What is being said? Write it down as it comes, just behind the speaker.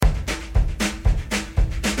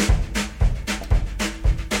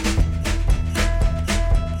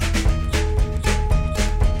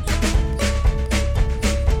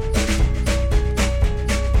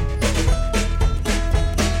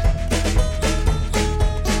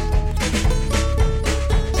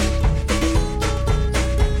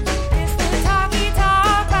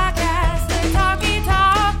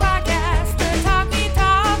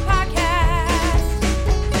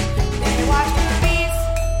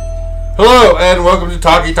Hello, and welcome to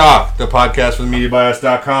Talkie, the podcast from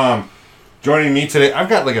MediaBias.com. Joining me today, I've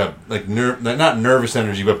got not nervous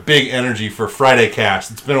energy, but big energy for Friday cast.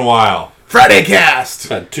 It's been a while. Friday cast!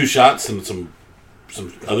 Had 2 shots and some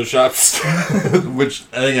other shots. Which,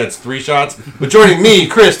 I think that's 3 shots. But joining me,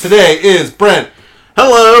 Chris, today is Brent.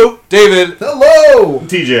 Hello! David. Hello!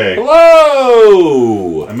 TJ.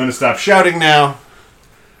 Hello! I'm going to stop shouting now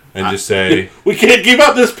and just say... We can't keep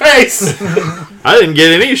up this pace! I didn't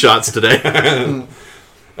get any shots today. Today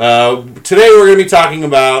we're going to be talking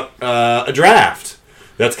about a draft.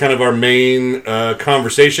 That's kind of our main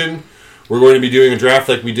conversation. We're going to be doing a draft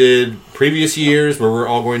like we did previous years, where we're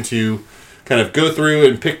all going to kind of go through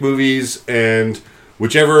and pick movies, and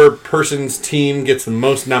whichever person's team gets the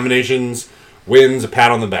most nominations wins a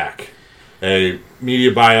pat on the back. A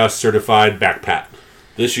Media Bias certified back pat.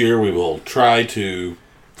 This year we will try to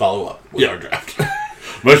follow up with our draft.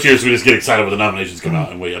 Most years we just get excited when the nominations come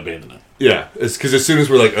out and we abandon it. Yeah, it's because as soon as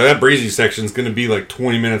we're like, oh, that breezy section's going to be like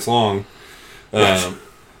 20 minutes long.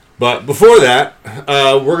 But before that,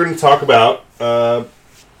 we're going to talk about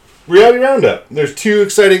Reality Roundup. There's 2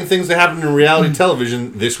 exciting things that happened in reality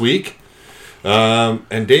television this week.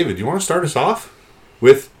 And David, do you want to start us off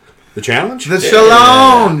with the challenge? The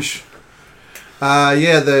challenge! They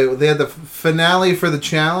had the finale for the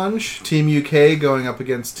challenge. Team UK going up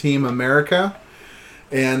against Team America.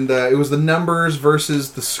 And it was the numbers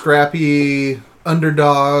versus the scrappy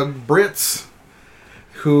underdog Brits,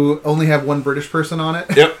 who only have one British person on it.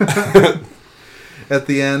 Yep. At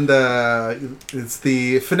the end, it's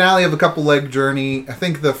the finale of a couple leg journey. I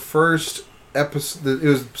think the first episode, it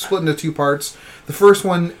was split into 2 parts. The first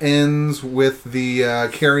one ends with the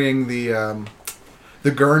carrying the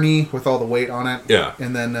gurney with all the weight on it. Yeah.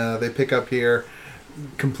 And then they pick up here,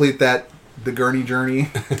 complete the gurney journey.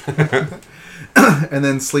 And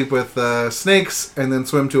then sleep with snakes, and then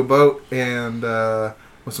swim to a boat, and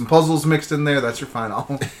with some puzzles mixed in there. That's your final.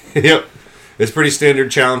 Yep. It's pretty standard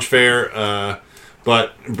challenge fare.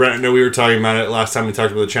 But, Brent, I know we were talking about it last time we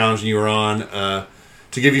talked about the challenge and you were on.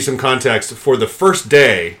 To give you some context, for the first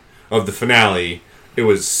day of the finale, it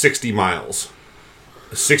was 60 miles.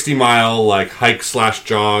 A 60-mile,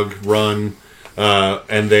 hike/jog run.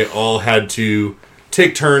 And they all had to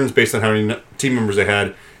take turns based on how many team members they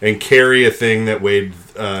had and carry a thing that weighed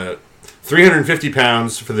 350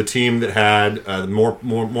 pounds for the team that had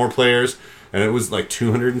more players, and it was like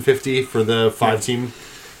 250 for the 5 team.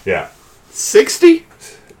 Yeah. 60?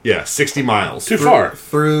 Yeah, 60 miles. Too far.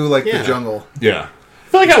 Through the jungle. Yeah. I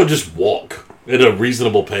feel like I would just walk at a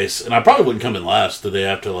reasonable pace, and I probably wouldn't come in last the day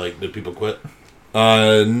after, did people quit?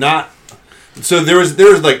 Not... So there was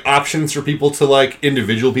options for people to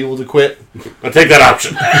individual people to quit. I take that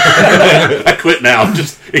option. I quit now,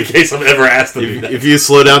 just in case I'm ever asked to do that. If you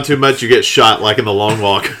slow down too much, you get shot in the long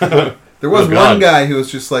walk. There was one guy who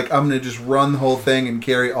was just like, I'm going to just run the whole thing and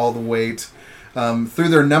carry all the weight. Through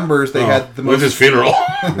their numbers, they had the most... With his funeral.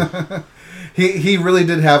 He really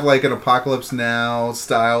did have an Apocalypse Now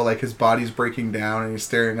style, his body's breaking down and he's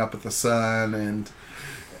staring up at the sun, and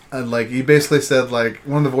he basically said,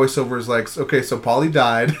 one of the voiceovers, okay, so Paulie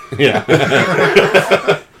died. Yeah.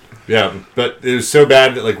 Yeah, but it was so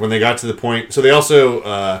bad that, when they got to the point... So they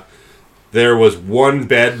also... there was 1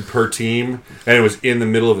 bed per team, and it was in the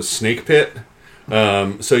middle of a snake pit.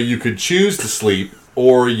 So you could choose to sleep,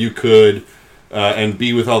 or you could... and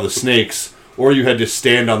be with all the snakes, or you had to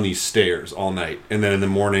stand on these stairs all night. And then in the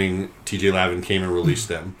morning, TJ Lavin came and released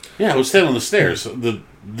them. Yeah, I was standing on the stairs.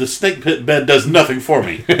 The snake pit bed does nothing for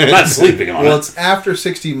me. I'm not sleeping on it. Well, it's after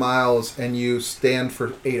 60 miles, and you stand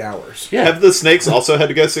for 8 hours. Yeah, have the snakes also had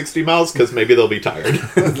to go 60 miles? Because maybe they'll be tired.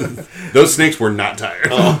 Those snakes were not tired.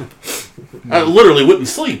 Oh. I literally wouldn't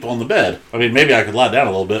sleep on the bed. I mean, maybe I could lie down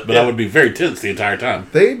a little bit, but I would be very tense the entire time.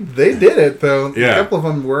 They did it, though. Yeah. A couple of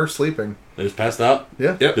them were sleeping. They just passed out?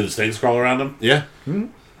 Yeah. Yep. Did the snakes crawl around them? Yeah. Mm-hmm.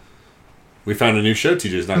 We found a new show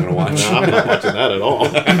TJ's not going to watch. No, I'm not watching that at all.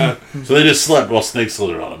 So they just slept while snakes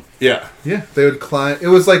slithered on them. Yeah. Yeah. They would climb. It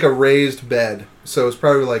was like a raised bed, so it was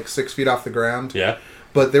probably 6 feet off the ground. Yeah.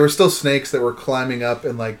 But there were still snakes that were climbing up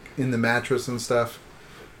and in the mattress and stuff.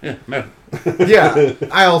 Yeah, man. Yeah,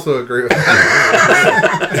 I also agree with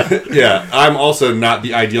that. Yeah, I'm also not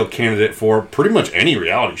the ideal candidate for pretty much any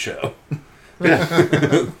reality show.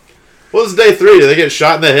 Yeah. What was day 3? Did they get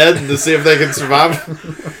shot in the head to see if they can survive?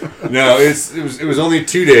 No, it was only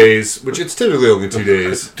 2 days, which it's typically only 2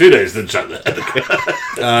 days. 2 days, then shot in the head.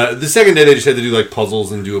 The second day they just had to do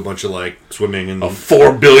puzzles and do a bunch of swimming and a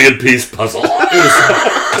 4 billion piece puzzle.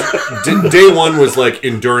 Day 1 was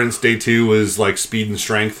endurance. Day 2 was speed and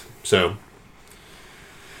strength. So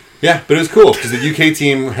Yeah, but it was cool because the UK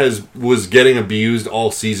team was getting abused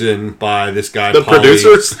all season by this guy. The Pauly.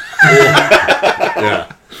 producers.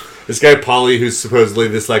 Yeah, this guy Pauly, who's supposedly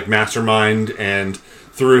this like mastermind, and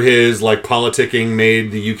through his like politicking,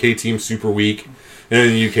 made the UK team super weak, and then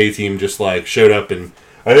the UK team just like showed up, and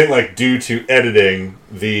I think like due to editing,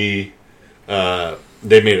 they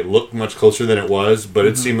made it look much closer than it was, but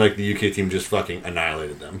it seemed like the UK team just fucking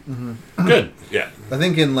annihilated them. Good, yeah. I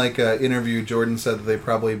think in like an interview, Jordan said that they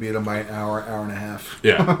probably beat them by an hour and a half.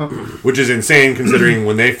 Yeah, which is insane considering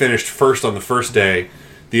when they finished first on the first day,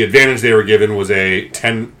 the advantage they were given was a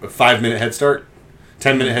 5-minute head start,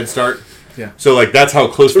 10-minute head start. Yeah. So like that's how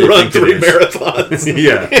close they Run think 3 it is. marathons.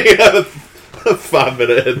 Yeah. Yeah, a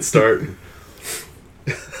 5-minute head start.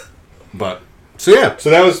 But so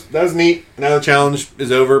that was neat. Now the challenge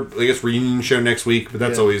is over. I guess reunion show next week, but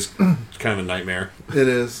that's always kind of a nightmare. It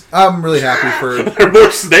is. I'm really happy for There are more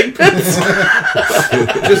snake pits?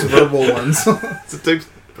 just verbal ones.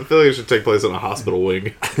 I feel like it should take place in a hospital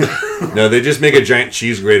wing. No, they just make a giant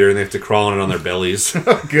cheese grater and they have to crawl on it on their bellies. Here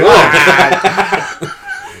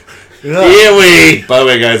By the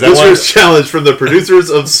way, guys, This year's challenge from the producers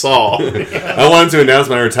of Saw. I wanted to announce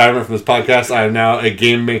my retirement from this podcast. I am now a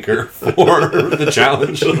game maker for the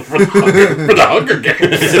challenge. for the Hunger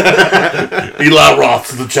Games. Eli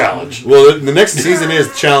Roth's the challenge. Well, the next season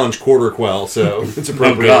is Challenge Quarter Quell, so it's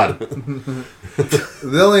appropriate. Oh, God.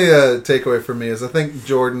 The only takeaway for me is I think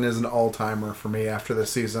Jordan is an all-timer for me after this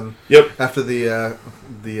season. Yep. After the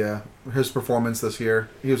his performance this year,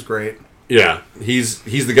 he was great. Yeah, he's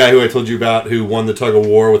the guy who I told you about who won the tug of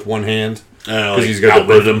war with one hand because he's got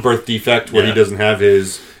the birth defect where he doesn't have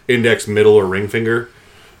his index, middle, or ring finger.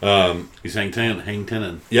 He's hang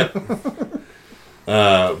tenin. Yep.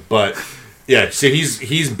 But yeah, so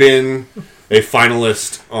he's been a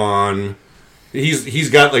finalist on. He's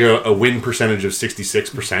got like a win percentage of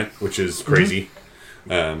 66%, which is crazy.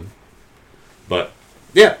 But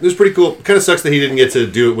yeah, it was pretty cool. Kind of sucks that he didn't get to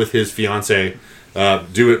do it with his fiance.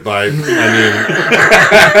 Do it by,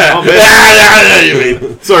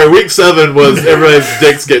 Sorry, week 7 was everybody's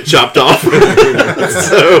dicks get chopped off. So,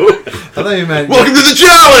 I thought you meant welcome to the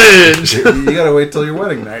challenge! you gotta wait till your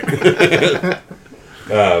wedding night.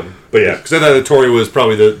 but yeah, because I thought that Tori was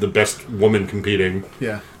probably the best woman competing.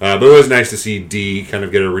 Yeah. But it was nice to see Dee kind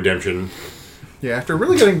of get a redemption. Yeah, after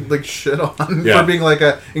really getting like shit on Yeah. for being like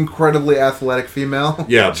a incredibly athletic female.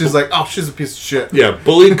 Yeah. She's like, oh, she's a piece of shit. Yeah,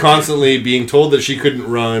 bullied constantly, being told that she couldn't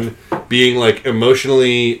run, being like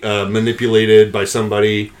emotionally manipulated by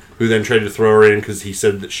somebody who then tried to throw her in because he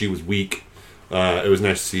said that she was weak. It was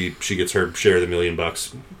nice to see she gets her share of the $1 million.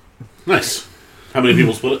 Nice. How many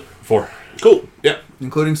people split it? 4. Cool. Yep.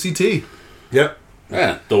 Including CT. Yep.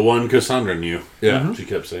 Yeah, the one Cassandra knew. Yeah. She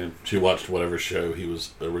kept saying she watched whatever show he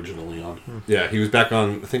was originally on. Yeah, he was back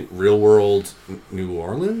on, I think, Real World New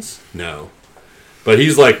Orleans? No. But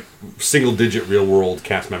he's like single-digit Real World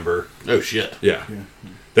cast member. Oh, shit. Yeah.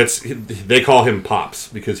 They call him Pops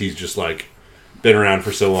because he's just like been around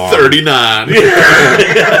for so long. 39.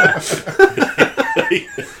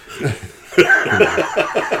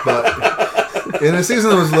 But in the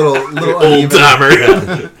season, it was a little Old uneven.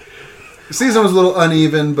 timer. The season was a little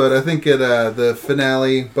uneven, but I think the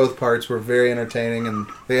finale, both parts were very entertaining, and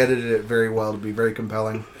they edited it very well to be very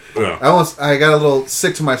compelling. Yeah. I got a little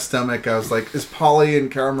sick to my stomach. I was like, is Polly and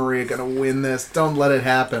Cara Maria gonna win this? Don't let it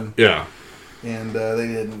happen. Yeah. And they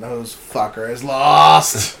didn't. Those fuckers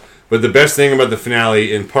lost. But the best thing about the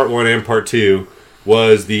finale in part 1 and part 2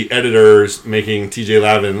 was the editors making TJ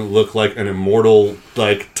Lavin look like an immortal,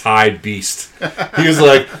 like, tied beast. He was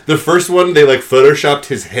like, the first one, they, like, photoshopped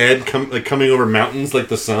his head coming over mountains like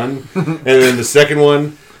the sun. And then the second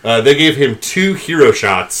one, they gave him 2 hero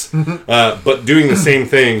shots, but doing the same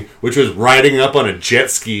thing, which was riding up on a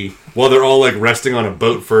jet ski while they're all, like, resting on a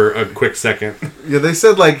boat for a quick second. Yeah, they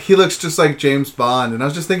said, like, he looks just like James Bond. And I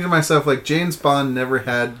was just thinking to myself, like, James Bond never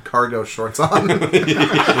had cargo shorts on. That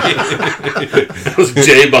was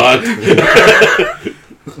J-Bond.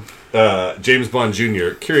 James Bond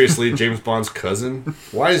Jr. Curiously, James Bond's cousin.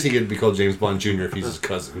 Why does he get to be called James Bond Jr. if he's his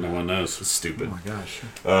cousin? No one knows. It's stupid. Oh my gosh.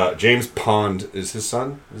 James Pond is his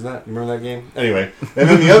son. Is that? Remember that game? Anyway, and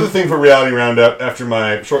then the other thing for Reality Roundup after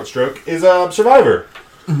my short stroke is Survivor.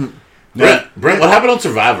 Brent, what happened on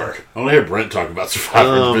Survivor? I want to hear Brent talk about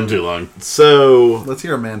Survivor. It's been too long. So, Let's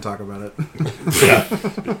hear a man talk about it.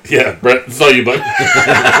 Yeah, Brent, it's all you, bud.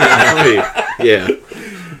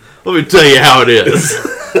 let me tell you how it is.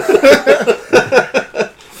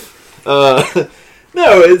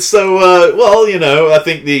 No, it's so, well, I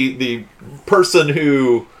think the person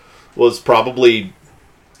who was probably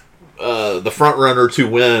the front runner to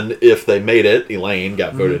win if they made it. Elaine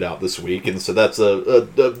got voted out this week, and so that's a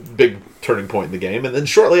big turning point in the game. And then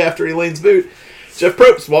shortly after Elaine's boot, Jeff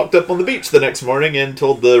Probst walked up on the beach the next morning and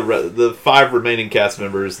told the 5 remaining cast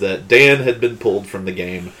members that Dan had been pulled from the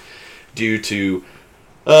game due to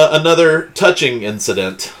another touching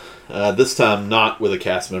incident. This time not with a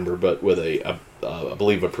cast member, but with I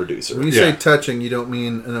believe a producer. When you say touching, you don't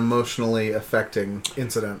mean an emotionally affecting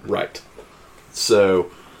incident. Right. So,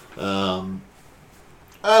 I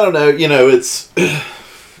don't know.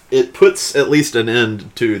 It puts at least an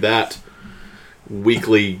end to that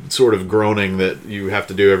weekly sort of groaning that you have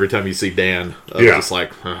to do every time you see Dan. Just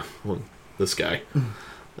like, well, this guy.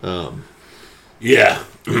 Yeah.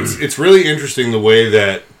 It's really interesting the way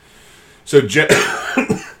that... So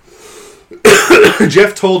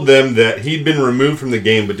Jeff told them that he'd been removed from the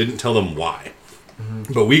game, but didn't tell them why.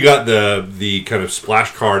 Mm-hmm. But we got the kind of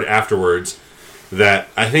splash card afterwards that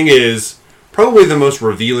I think is probably the most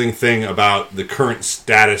revealing thing about the current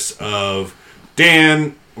status of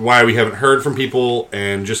Dan, why we haven't heard from people,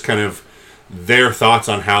 and just kind of their thoughts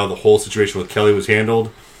on how the whole situation with Kelly was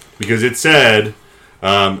handled. Because it said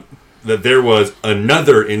that there was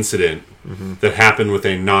another incident that happened with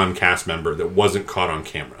a non-cast member that wasn't caught on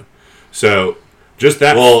camera. So, just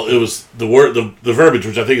that... Well, it was the word, the verbiage,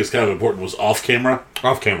 which I think is kind of important, was off camera.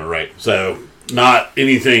 Off camera, right. So, not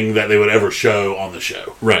anything that they would ever show on the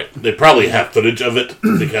show. Right. They probably have footage of it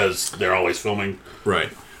because they're always filming. Right.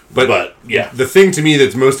 But yeah. The thing to me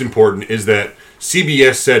that's most important is that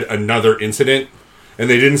CBS said another incident, and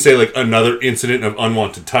they didn't say, like, another incident of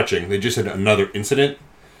unwanted touching. They just said another incident.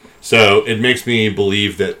 So, it makes me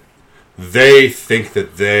believe that they think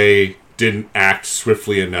that they didn't act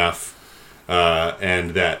swiftly enough,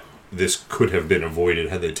 and that this could have been avoided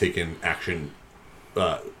had they taken action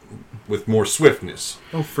with more swiftness.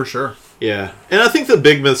 Oh, for sure. Yeah, and I think the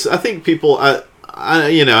big I think people, I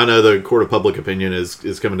know the court of public opinion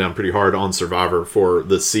is coming down pretty hard on Survivor for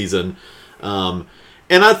this season, and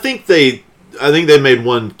I think they made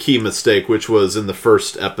one key mistake, which was in the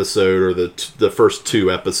first episode or the first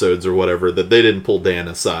 2 episodes or whatever, that they didn't pull Dan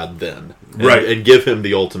aside then, and give him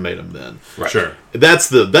the ultimatum then. Right. Sure, that's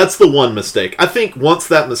the one mistake. I think once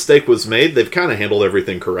that mistake was made, they've kind of handled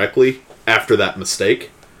everything correctly after that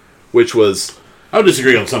mistake, which was. I would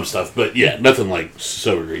disagree on some stuff, but yeah, nothing like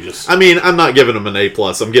so egregious. I mean, I'm not giving him an A+.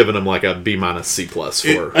 I'm giving him like a B- C+ for.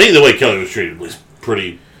 I think the way Kelly was treated was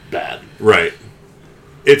pretty bad. Right.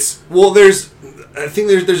 I think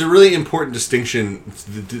there's a really important distinction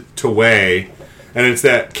to weigh, and it's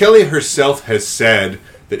that Kelly herself has said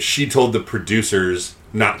that she told the producers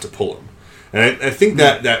not to pull him, and I think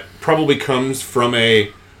that probably comes from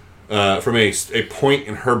a point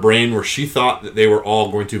in her brain where she thought that they were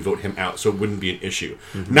all going to vote him out, so it wouldn't be an issue.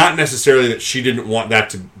 Mm-hmm. Not necessarily that she didn't want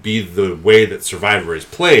that to be the way that Survivor is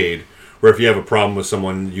played, where if you have a problem with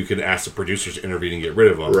someone, you can ask the producers to intervene and get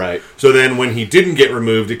rid of them. Right. So then when he didn't get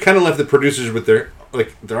removed, it kind of left the producers with their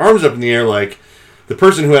arms up in the air, like the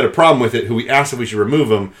person who had a problem with it, who we asked if we should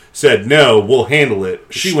remove him, said, no, we'll handle it.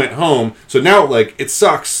 She went home. So now, like, it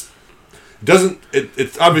sucks.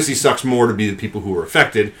 It obviously sucks more to be the people who were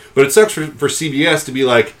affected, but it sucks for CBS to be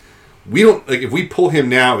like, we don't, like, if we pull him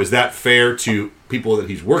now, is that fair to people that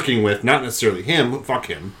he's working with? Not necessarily him. Fuck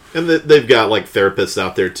him. And they've got like therapists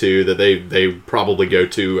out there too that they probably go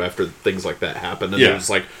to after things like that happen, and they're just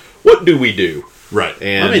like, what do we do? Right.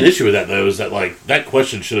 And my main issue with that though is that like that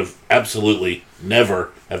question should have absolutely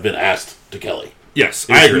never have been asked to Kelly. Yes,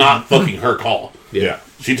 I agree. Not fucking her call. Yeah.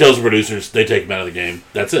 She tells the producers, they take him out of the game.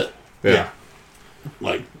 That's it. Yeah.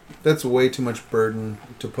 Like, that's way too much burden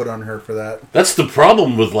to put on her for that. That's the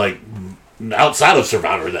problem with, like, outside of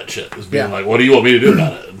Survivor, that shit. Is being like, what do you want me to do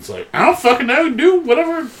about it? And it's like, I don't fucking know. Do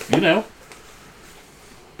whatever, you know.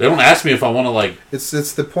 They don't ask me if I want to, like...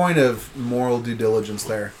 It's the point of moral due diligence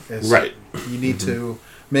there. Right. You need to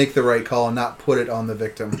make the right call and not put it on the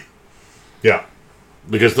victim. Yeah.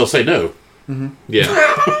 Because they'll say no. Mm-hmm.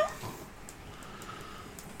 Yeah.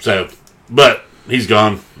 So, but he's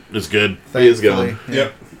gone. It's good. He is gone.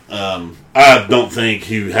 Yep. I don't think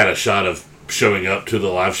he had a shot of showing up to the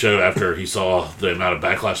live show after he saw the amount of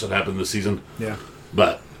backlash that happened this season. Yeah.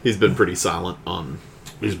 But he's been pretty silent on...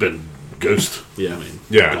 He's been ghost. Yeah. I mean,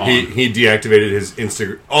 yeah. He deactivated his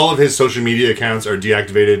Instagram. All of his social media accounts are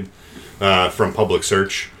deactivated from public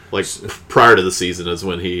search. Like, prior to the season is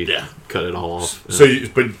when he cut it all off.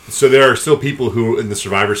 So there are still people who in the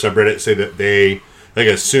Survivor subreddit say that they, like,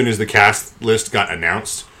 as soon as the cast list got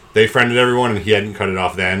announced, they friended everyone, and he hadn't cut it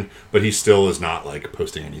off then, but he still is not, like,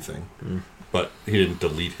 posting anything. But he didn't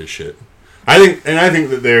delete his shit. I think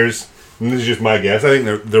that there's, and this is just my guess, I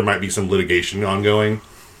think there might be some litigation ongoing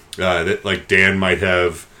that like Dan might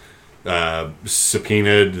have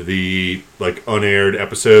subpoenaed the like unaired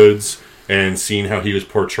episodes and seen how he was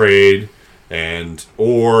portrayed, and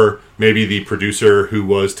or maybe the producer who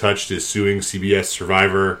was touched is suing CBS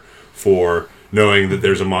Survivor for knowing that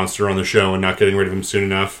there's a monster on the show and not getting rid of him soon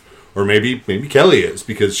enough, or maybe Kelly is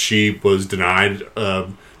because she was denied a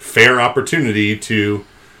fair opportunity to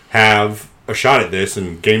have a shot at this,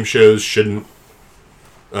 and game shows shouldn't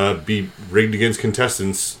be rigged against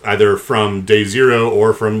contestants either from day 0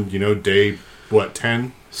 or from day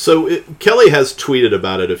 10. So Kelly has tweeted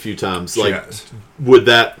about it a few times. She Like, has.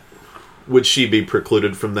 would she be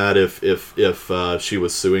precluded from that if she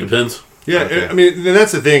was suing? Depends. Yeah, Okay. I mean, and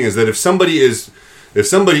that's the thing is that if somebody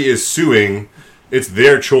is suing, it's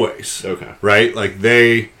their choice. Okay. Right? Like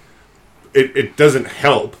it doesn't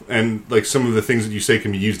help, and like some of the things that you say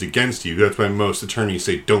can be used against you. That's why most attorneys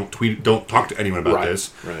say don't talk to anyone about Right,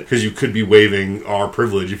 this, right. because you could be waiving our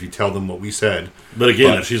privilege if you tell them what we said. But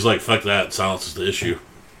again, But- if she's like, fuck that, silence is the issue.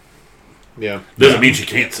 Yeah. Doesn't mean she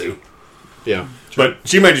can't sue. Yeah. But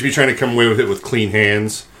she might just be trying to come away with it with clean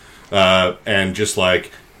hands, and just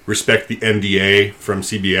like respect the NDA from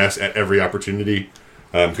CBS at every opportunity,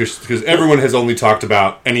 because everyone has only talked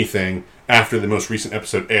about anything after the most recent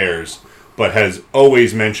episode airs, but has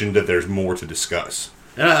always mentioned that there's more to discuss.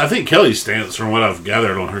 And I think Kelly's stance, from what I've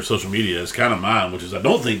gathered on her social media, is kind of mine, which is I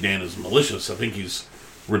don't think Dan is malicious. I think he's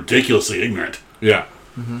ridiculously ignorant. Yeah,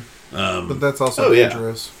 But that's also Oh, yeah.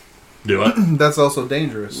 dangerous. Do it. That's also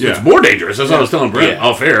dangerous. Yeah. It's more dangerous. That's what I was telling Brent Yeah.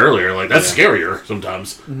 off air earlier. Like, that's scarier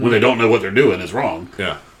sometimes when they don't know what they're doing is wrong.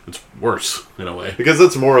 yeah, It's worse, in a way. Because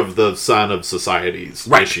that's more of the sign of society's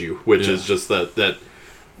Right. issue, which Yeah. is just that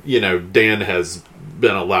Dan has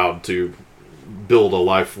been allowed to build a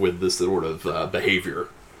life with this sort of behavior,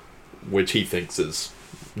 which he thinks is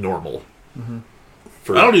normal.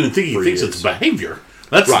 For, I don't even think he for thinks years. it's behavior.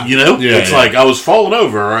 That's, Right. Yeah, it's yeah. like, I was falling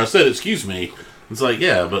over, or I said, excuse me. It's like,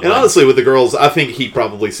 yeah, but And like, honestly, with the girls, I think he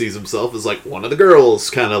probably sees himself as like one of the girls,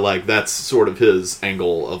 kind of like that's sort of his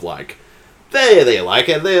angle of like they like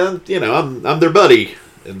it, I'm their buddy,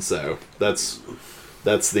 and so that's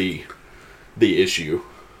the issue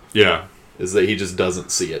yeah. is that he just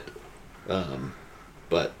doesn't see it.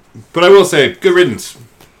 But But I will say, good riddance.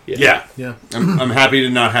 yeah. Yeah. I'm happy to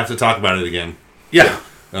not have to talk about it again. Yeah.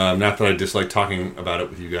 Not that I dislike talking about it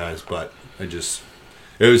with you guys, but it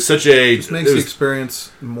was such a. It makes the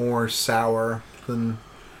experience more sour than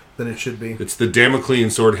it should be. It's the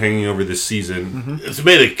Damoclean sword hanging over this season. It's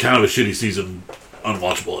made a kind of a shitty season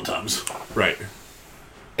unwatchable at times. Right.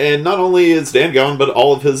 And not only is Dan gone, but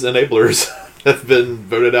all of his enablers have been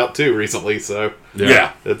voted out too recently. So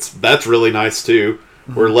Yeah. that's really nice too.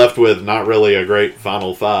 We're left with not really a great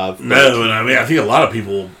final 5. but- No, and I mean, I think a lot of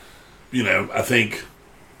people, I think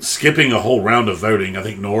skipping a whole round of voting, I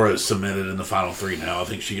think Nora is cemented in the final 3 now. I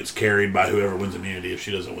think she gets carried by whoever wins immunity if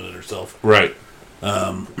she doesn't win it herself. Right.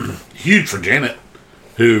 Huge for Janet,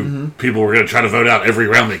 who people were going to try to vote out every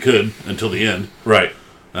round they could until the end. Right.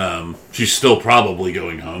 She's still probably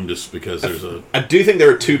going home just because there's a... I do think there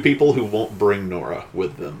are 2 people who won't bring Nora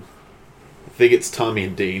with them. I think it's Tommy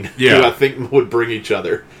and Dean, Yeah. who I think would bring each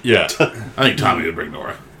other. Yeah. I think Tommy would bring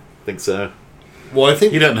Nora. I think so. Well, I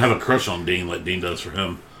think He doesn't have a crush on Dean like Dean does for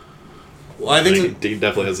him. I think Dean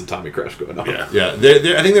definitely has a Tommy crush going on. Yeah. yeah.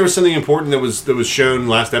 I think there was something important that was shown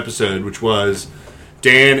last episode, which was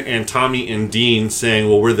Dan and Tommy and Dean saying,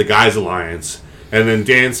 "Well, we're the guys' alliance," and then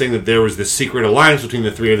Dan saying that there was this secret alliance between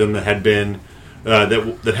the 3 of them that had been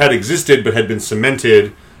that had existed but had been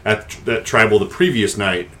cemented at that tribal the previous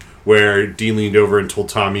night, where Dean leaned over and told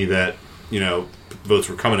Tommy that votes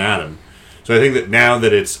were coming at him. So I think that now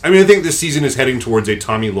that I think this season is heading towards a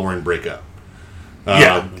Tommy Lauren breakup.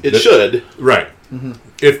 Yeah. It should. Right.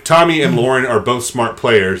 If Tommy and Lauren are both smart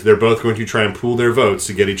players, they're both going to try and pool their votes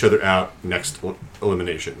to get each other out next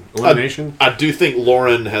elimination. Elimination? I do think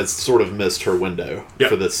Lauren has sort of missed her window Yeah.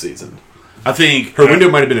 for this season. I think... Her window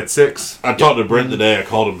might have been at 6. I talked to Brent today. I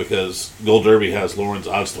called him because Gold Derby has Lauren's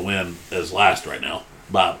odds to win as last right now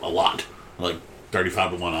by a lot, like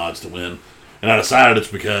 35-1 odds to win. And I decided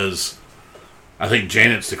it's because I think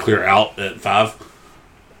Janet's to clear out at 5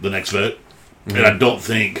 the next vote, and I don't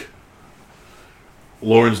think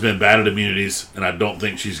Lauren's been bad at immunities, and I don't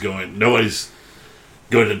think nobody's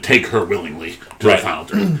going to take her willingly to Right. the final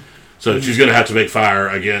 3. So she's going to have to make fire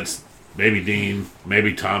against maybe Dean,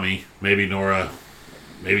 maybe Tommy, maybe Nora,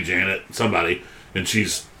 maybe Janet, somebody, and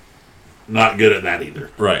she's not good at that either.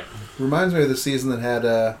 Right. Reminds me of the season that had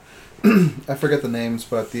I forget the names,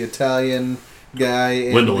 but the Italian guy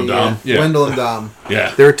and Wendell and Dom. Yeah. Wendell and Dom.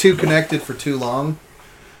 Yeah. They were too connected for too long,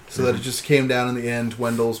 so that it just came down in the end.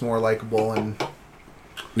 Wendell's more likable, and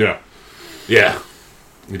Yeah. Yeah.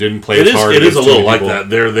 He didn't play It as is. hard. It is against a too little many like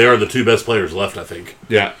people. that. They are the two best players left, I think.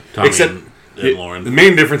 Yeah. Tommy Except and Lauren. the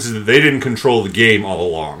main difference is that they didn't control the game all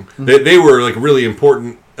along. They were like really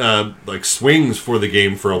important like swings for the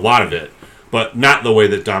game for a lot of it, but not the way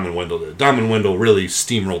that Dom and Wendell did. Dom and Wendell really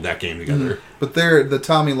steamrolled that game together. But the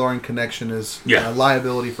Tommy Lauren connection is a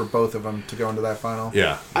liability for both of them to go into that final.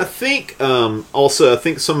 Yeah. I think also, I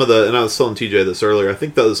think some of the, and I was telling TJ this earlier, I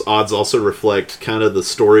think those odds also reflect kind of the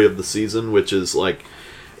story of the season, which is like,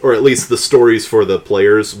 or at least the stories for the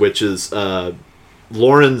players, which is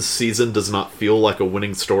Lauren's season does not feel like a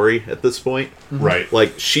winning story at this point. Right.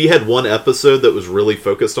 Like, she had one episode that was really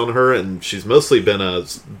focused on her, and she's mostly been a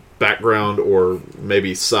background or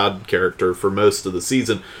maybe side character for most of the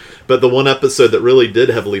season. But the one episode that really did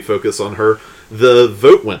heavily focus on her, the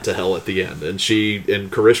vote went to hell at the end, and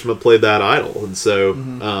Karishma played that idol, and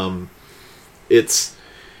so it's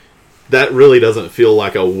that really doesn't feel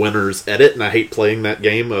like a winner's edit, and I hate playing that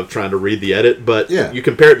game of trying to read the edit, but you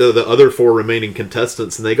compare it to the other 4 remaining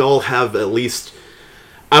contestants, and they all have at least,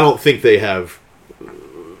 I don't think they have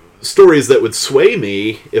stories that would sway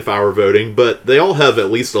me if I were voting, but they all have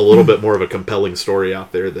at least a little bit more of a compelling story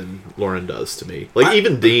out there than Lauren does to me. Like,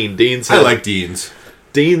 even Dean's... I like Dean's.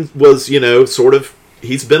 Dean was, sort of...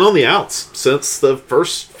 He's been on the outs since the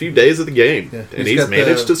first few days of the game, and he's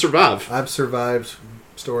managed to survive. I've survived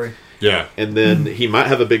story. Yeah. And then he might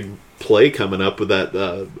have a big play coming up with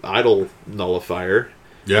that idol nullifier.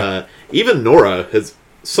 Yeah. Even Nora has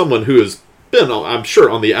someone who has been, I'm sure,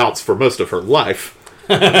 on the outs for most of her life.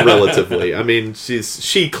 Relatively. I mean,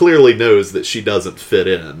 she clearly knows that she doesn't fit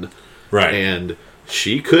in. Right. And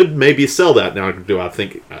she could maybe sell that. Now, I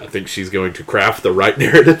think she's going to craft the right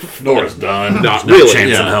narrative. Nora's done. Not no really.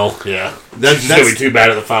 chance in Yeah. hell. Yeah. That's She's going to be too bad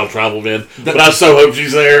at the final travel, man. But I so hope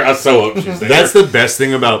she's there. I so hope she's there. That's the best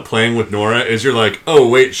thing about playing with Nora is you're like, oh,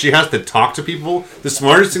 wait, she has to talk to people? The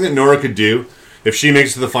smartest thing that Nora could do, if she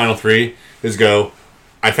makes it to the final 3, is go,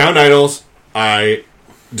 I found idols, I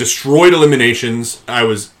destroyed eliminations, I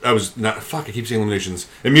was not, fuck, I keep saying eliminations,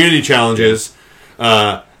 immunity challenges,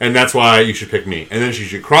 and that's why you should pick me. And then she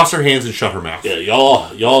should cross her hands and shut her mouth. Yeah,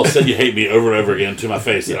 y'all said you hate me over and over again to my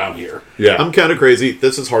face that I'm here. Yeah. I'm kind of crazy.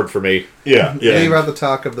 This is hard for me. Yeah. Leave out the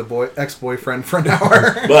talk of the ex-boyfriend for an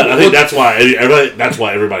hour. But I think that's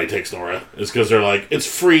why everybody takes Nora. Is because they're like, it's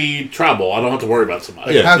free travel. I don't have to worry about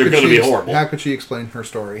somebody. Yeah. They're going to be horrible. How could she explain her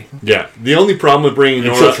story? Yeah. The only problem with bringing And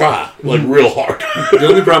Nora... she'll try, like, real hard. The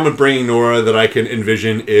only problem with bringing Nora that I can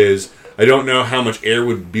envision is I don't know how much air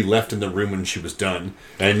would be left in the room when she was done.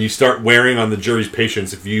 And you start wearing on the jury's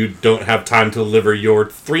patience if you don't have time to deliver your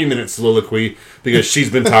 3-minute soliloquy because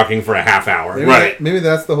she's been talking for a half hour. Maybe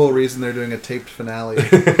that's the whole reason they're doing a taped finale.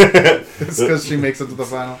 It's because she makes it to the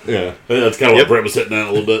final. Yeah. That's kind of what Brett was hitting at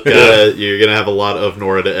a little bit. You're going to have a lot of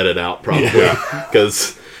Nora to edit out, probably.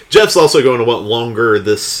 Because Jeff's also going to want longer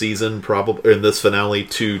this season, probably in this finale,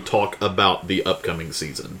 to talk about the upcoming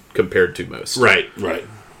season compared to most. Right.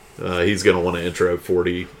 He's going to want to intro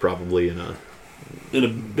 40 probably in a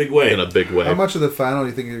big way. How much of the final do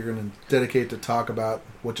you think you're going to dedicate to talk about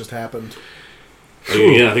what just happened?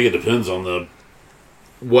 Again, I think it depends on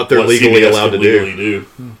what they're legally allowed to do.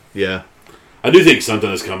 Yeah. I do think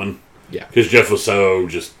something is coming. Yeah. Because Jeff was so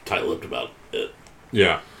just tight-lipped about it.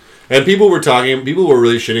 Yeah. And people were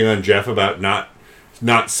really shitting on Jeff about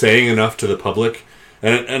not saying enough to the public.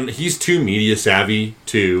 And he's too media savvy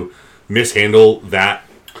to mishandle that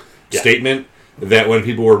statement, that when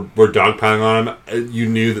people were dogpiling on him, you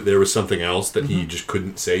knew that there was something else that he just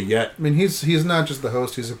couldn't say yet. I mean, he's not just the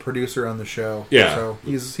host; he's a producer on the show. Yeah, so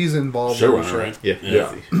he's involved. in the show. Right?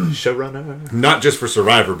 Yeah. Showrunner. Not just for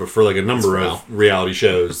Survivor, but for like a number of reality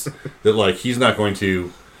shows. That like he's not going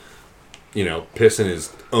to, piss in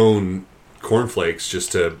his own cornflakes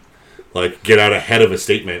just to like get out ahead of a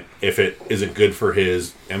statement if it isn't good for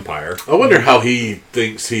his empire. I wonder how he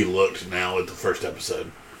thinks he looked now at the first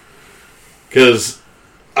episode. Because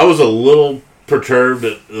I was a little perturbed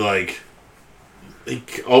at, like, he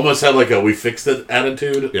almost had, like, a we fixed it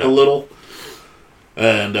attitude a little.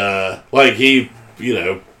 And, like, he,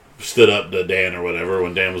 stood up to Dan or whatever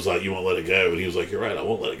when Dan was like, you won't let it go. And he was like, you're right, I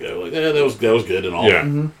won't let it go. Like, that was good and all.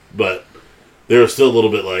 Yeah. But there was still a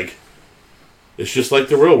little bit like, it's just like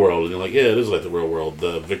the real world. And you're like, yeah, it is like the real world.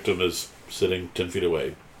 The victim is sitting 10 feet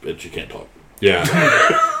away and she can't talk. Yeah.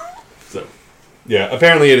 So... Yeah,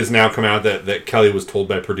 apparently it has now come out that Kelly was told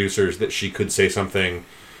by producers that she could say something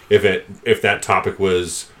if that topic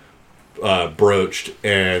was broached,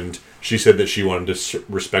 and she said that she wanted to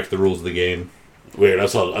respect the rules of the game. Weird. I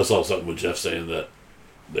saw something with Jeff saying that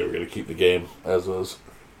they were going to keep the game as was.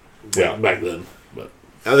 Yeah, back then. But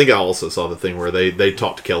I think I also saw the thing where they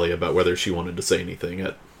talked to Kelly about whether she wanted to say anything.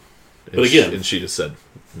 But again, and she just said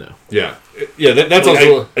no. Yeah, yeah. That's like,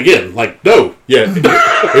 also no. yeah.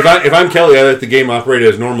 If I'm Kelly, I let the game operate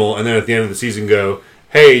as normal, and then at the end of the season go,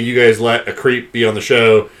 hey, you guys let a creep be on the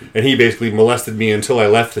show, and he basically molested me until I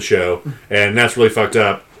left the show, and that's really fucked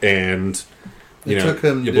up. And it took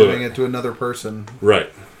him doing it to another person.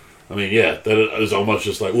 Right. I mean, yeah, that is almost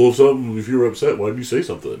just like, well, if you were upset, why did you say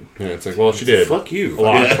something? Yeah, it's like, well, she did. Fuck you. A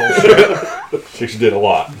lot. Yeah. She did a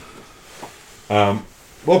lot.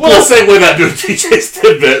 Well, the same way that doing TJ's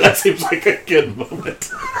tidbit, that seems like a good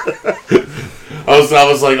moment. I was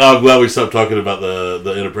like, oh, I'm glad we stopped talking about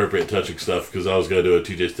the inappropriate touching stuff because I was going to do a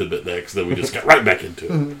TJ's tidbit next. Then we just got right back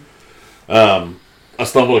into it. I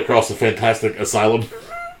stumbled across a fantastic Asylum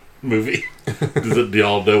movie. Do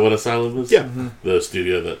y'all know what Asylum is? Yeah. The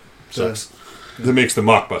studio that sucks. That makes the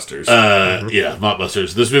Mockbusters. Yeah,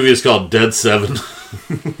 Mockbusters. This movie is called Dead 7.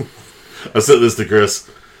 I sent this to Chris.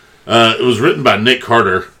 It was written by Nick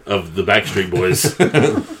Carter of the Backstreet Boys.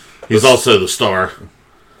 He's also the star.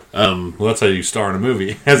 Well, that's how you star in a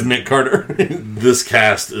movie, as Nick Carter. This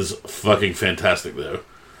cast is fucking fantastic, though.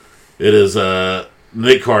 It is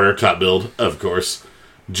Nick Carter, top billed, of course.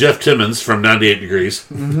 Jeff Timmons from 98 Degrees.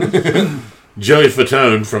 Joey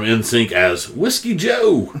Fatone from NSYNC as Whiskey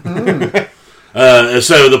Joe.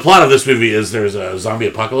 So the plot of this movie is there's a zombie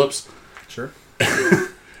apocalypse. Sure.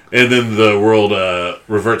 And then the world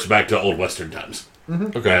reverts back to old Western times.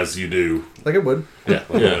 Okay. As you do. Like it would. Yeah.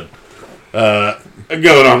 Like it would.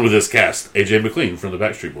 Going on with this cast. AJ McLean from the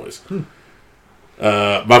Backstreet Boys.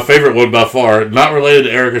 My favorite one by far, not related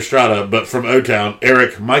to Eric Estrada, but from O-Town,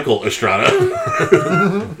 Eric Michael Estrada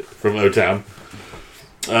from O-Town.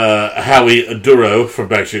 Howie Duro from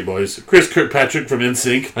Backstreet Boys. Chris Kirkpatrick from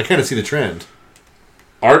NSYNC. I kind of see the trend.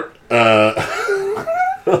 Art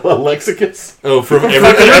Alexicus. Oh, from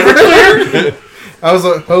Everclear? I was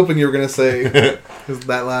hoping you were going to say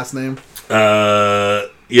that last name.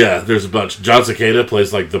 Yeah, there's a bunch. John Cicada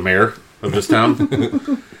plays like the mayor of this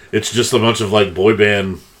town. It's just a bunch of like boy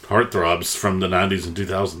band heartthrobs from the 90s and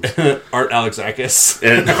 2000s. Art Alexakis.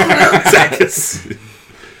 And Alexakis.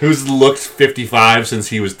 Who's looked 55 since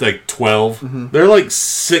he was like 12. There are like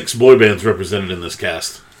 6 boy bands represented in this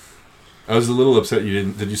cast. I was a little upset you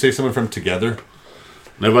didn't. Did you say someone from Together?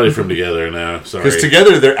 Nobody from Together, no. Sorry. Because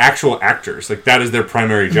Together, they're actual actors. Like, that is their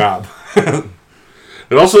primary job.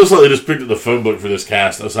 It also slightly just picked up the phone book for this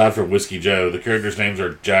cast, aside from Whiskey Joe. The characters' names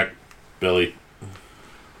are Jack, Billy.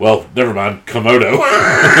 Well, never mind. Komodo.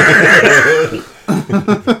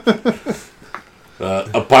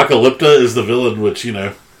 Apocalypta is the villain, which, you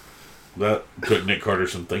know, that took Nick Carter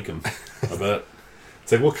some thinking, I bet.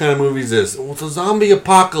 It's like, what kind of movie is this? Well, it's a zombie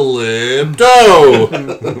apocalypse.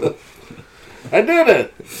 Oh! I did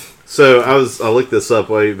it! So I looked this up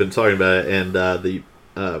while you've been talking about it, and the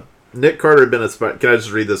Nick Carter had been aspiring. Can I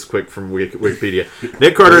just read this quick from Wikipedia?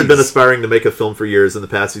 Nick Carter had been aspiring to make a film for years. In the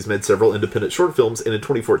past, he's made several independent short films, and in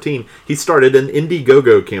 2014, he started an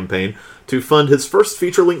Indiegogo campaign to fund his first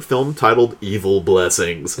feature-length film titled Evil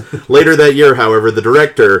Blessings. Later that year, however, the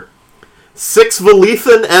director,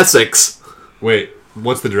 Sixvalethan Essex. Wait,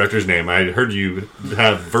 what's the director's name? I heard you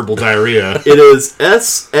have verbal diarrhea. It is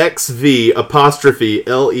SXV apostrophe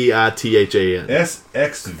LEITHAN.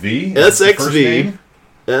 SXV? SXV.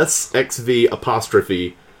 SXV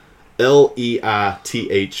apostrophe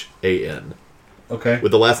LEITHAN. Okay.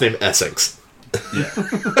 With the last name Essex. Yeah.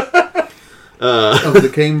 Of the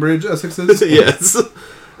Cambridge Essexes? Yes.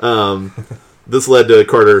 This led to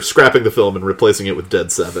Carter scrapping the film and replacing it with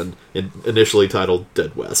Dead 7, initially titled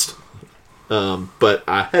Dead West. But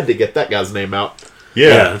I had to get that guy's name out.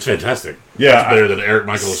 Yeah, that's fantastic. Yeah. That's better than Eric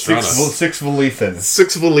Michael Estrada. Sixvalethan.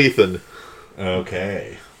 Sixvalethan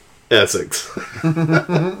Okay. Essex.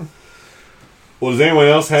 Well, does anyone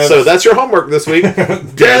else have... So that's your homework this week.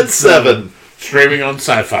 Dead 7. Streaming on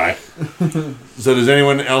Sci-Fi. So does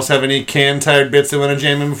anyone else have any canned tired bits they want to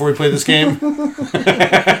jam in before we play this game?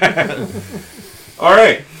 All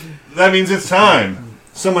right. That means it's time.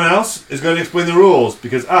 Someone else is going to explain the rules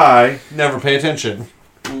because I Never pay attention.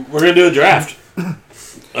 We're going to do a draft.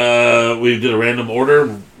 We did a random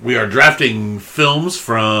order. We are drafting films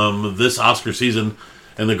from this Oscar season,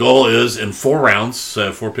 and the goal is in 4 rounds,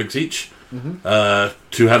 so 4 picks each,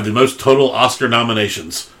 to have the most total Oscar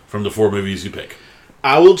nominations from the 4 movies you pick.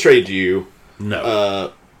 I will trade you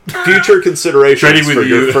future considerations Trading with for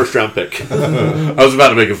you. your first round pick. I was about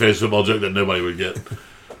to make a fantasy football joke that nobody would get,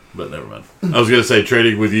 but never mind. I was going to say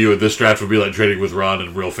trading with you in this draft would be like trading with Ron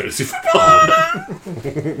in real fantasy football.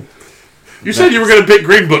 You said you were going to pick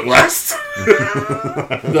Green Book last.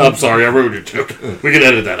 No, I'm sorry, I ruined your joke. We can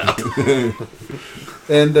edit that out.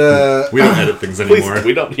 And We don't edit things Please, anymore.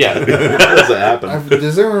 we don't. Yeah, how does that happen?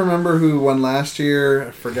 does anyone remember who won last year?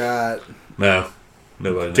 I forgot. No.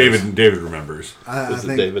 Nobody knows. David remembers. I Is it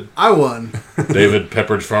think David? I won. David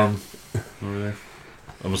Pepperidge Farm over there.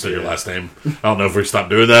 I'm going to say your last name. I don't know if we stopped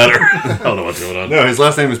doing that or I don't know what's going on. No, his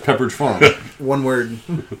last name is Pepperidge Farm. One word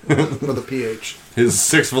with a PH. His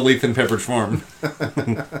sixth belief in Pepperidge Farm.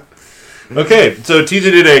 Okay, so TJ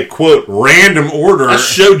did a, quote, random order. I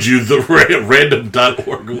showed you the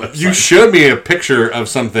random.org website. You showed me a picture of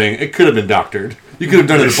something. It could have been doctored. You could have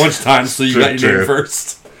done it a bunch of times so you got your name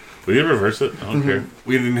first. Will you reverse it? I don't care.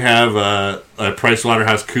 We didn't have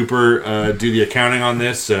PricewaterhouseCooper do the accounting on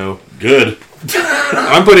this, so Good.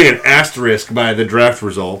 I'm putting an asterisk by the draft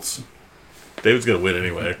results. David's going to win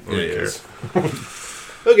anyway. I don't It care. is.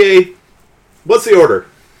 Okay, what's the order?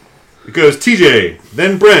 It goes TJ,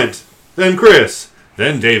 then Brent, then Chris,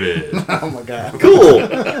 then David. Oh my god. Cool.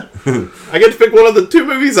 I get to pick one of the 2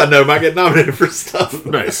 movies I know might get nominated for stuff.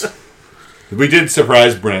 Nice. We did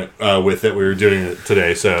surprise Brent with it. We were doing it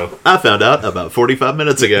today, so I found out about 45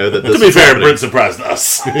 minutes ago that this To be was fair, happening. Brent surprised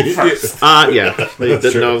us. First. Yeah, they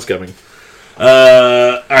didn't true. know it was coming. All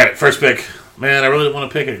right, first pick. Man, I really didn't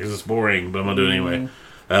want to pick it because it's boring, but I'm going to do it anyway.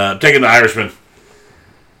 I'm taking The Irishman.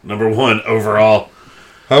 Number 1 overall.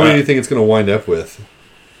 how many do you think it's going to wind up with?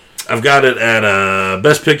 I've got it at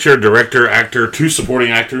Best Picture, Director, Actor, 2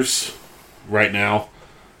 supporting actors right now.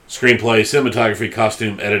 Screenplay, cinematography,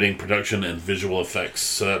 costume, editing, production, and visual effects.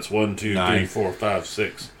 So that's 1, 2, 3, Nine. 4, 5,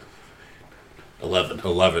 6, 11.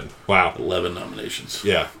 11. Wow. 11 nominations.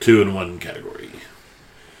 Yeah. 2 in 1 category.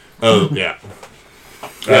 Oh, yeah.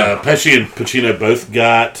 Pesci and Pacino both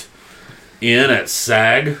got in at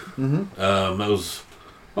SAG. That was,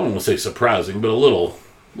 I don't want to say surprising, but a little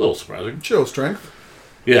surprising. Show strength.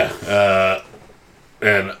 Yeah.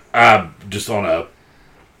 And I'm just on a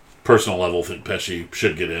personal level think Pesci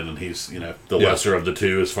should get in, and he's, the lesser of the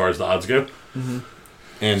 2 as far as the odds go.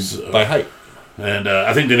 And by height. And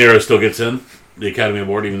I think De Niro still gets in the Academy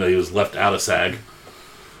Award, even though he was left out of SAG.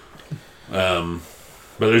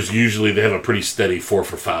 But there's usually, they have a pretty steady 4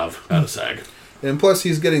 for 5 out of SAG. And plus,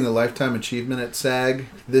 he's getting the Lifetime Achievement at SAG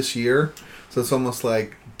this year, so it's almost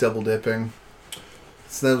like double dipping.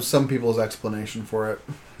 So that was some people's explanation for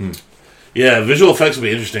it. Yeah, visual effects will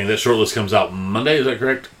be interesting. That shortlist comes out Monday, is that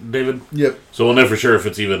correct, David? Yep. So we'll know for sure if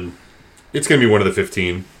it's even... It's going to be one of the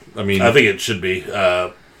 15. I mean... I think it should be.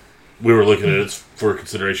 We were looking at it for a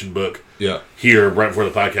consideration book Yeah. here right before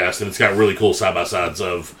the podcast, and it's got really cool side-by-sides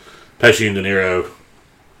of Pesci and De Niro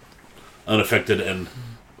unaffected and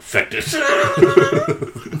affected.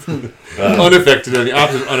 Unaffected, and the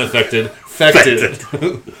opposite of unaffected. Affected.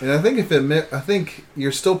 And I think I think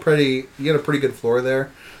you're still you got a pretty good floor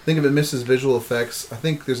there. I think if it misses visual effects, I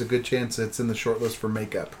think there's a good chance it's in the shortlist for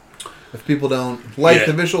makeup. If people don't like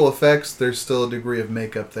the visual effects, there's still a degree of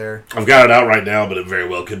makeup there. I've got it out right now, but it very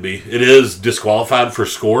well could be. It is disqualified for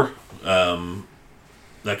score.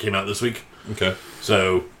 That came out this week. Okay.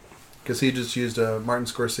 So, Because he just used a Martin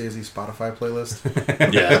Scorsese Spotify playlist.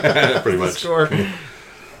 yeah, pretty much. Score.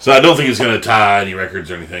 So I don't think it's going to tie any records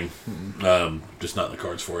or anything. Just not in the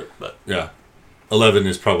cards for it. But Yeah. 11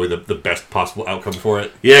 is probably the best possible outcome for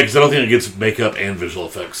it. yeah, because I don't think it gets makeup and visual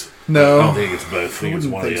effects. No. I don't think it's both. I think it's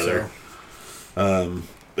wouldn't one or the think other.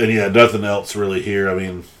 And yeah, nothing else really here. I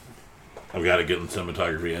mean, I've got to get in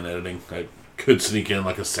cinematography and editing. I could sneak in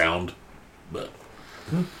like a sound, but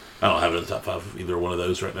I don't have it in the top 5 of either one of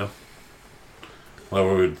those right now. Well,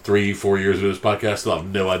 we're 3-4 years into this podcast. Still have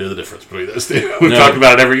no idea the difference between those 2. We've talked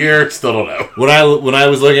about it every year. Still don't know. When I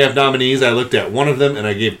was looking at nominees, I looked at one of them and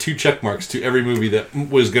I gave 2 check marks to every movie that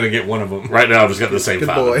was going to get one of them. Right now, I've just got the same Good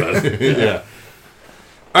 5. boy. of those. Yeah.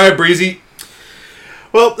 All right, Breezy.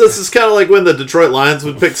 Well, this is kind of like when the Detroit Lions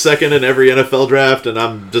would pick second in every NFL draft, and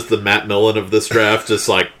I'm just the Matt Millen of this draft, just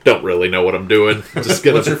like, don't really know what I'm doing. Just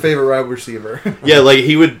gonna, What's your favorite wide receiver? yeah, like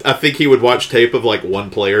I think he would watch tape of like one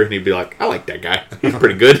player, and he'd be like, I like that guy. He's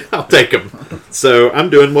pretty good. I'll take him. So I'm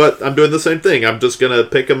doing the same thing. I'm just going to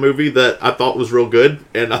pick a movie that I thought was real good,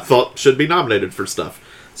 and I thought should be nominated for stuff.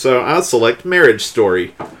 So I'll select Marriage Story,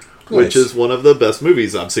 which is one of the best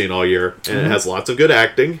movies I've seen all year. And it has lots of good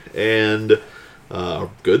acting, and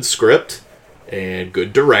good script and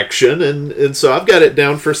good direction, and so I've got it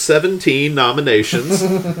down for 17 nominations.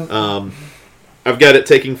 I've got it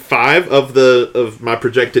taking 5 of my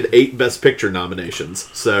projected 8 Best Picture nominations.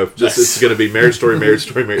 So just it's going to be Marriage Story, Marriage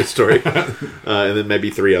Story, Marriage Story, and then maybe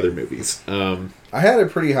 3 other movies. I had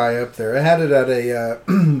it pretty high up there. I had it at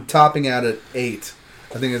a topping out at 8.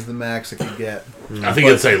 I think is the max it could get. I think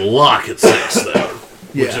it's a lock at 6, though,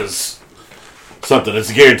 which Yeah. is something. It's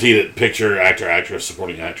a guarantee that picture, actor, actress,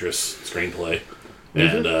 supporting actress, screenplay.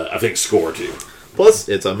 and I think score too. Plus,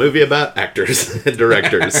 it's a movie about actors and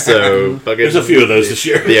directors, so There's a few of those this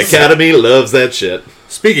year. The Academy loves that shit.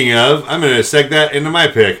 Speaking of, I'm going to seg that into my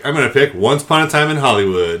pick. I'm going to pick Once Upon a Time in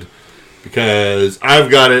Hollywood because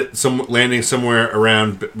I've got it landing somewhere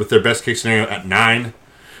around with their best case scenario at 9.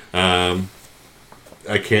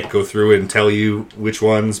 I can't go through and tell you which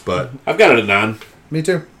ones, but I've got it at 9. Me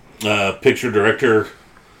too. Picture, director,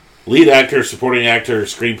 lead actor, supporting actor,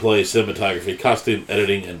 screenplay, cinematography, costume,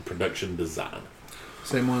 editing, and production design.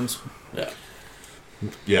 Same ones.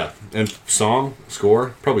 Yeah. And song,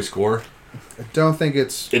 score, probably score. I don't think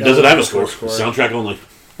it's. It doesn't have a score. Soundtrack only.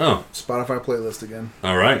 Oh, Spotify playlist again.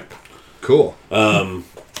 all right, cool. Yeah,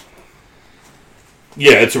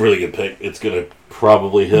 it's a really good pick. It's gonna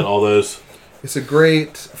probably hit all those. It's a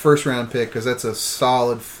great first round pick because that's a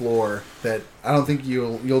solid floor that I don't think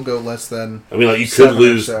you'll go less than. I mean, like you 7 could or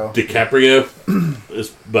lose so. DiCaprio,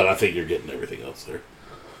 but I think you're getting everything else there.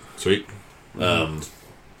 Sweet.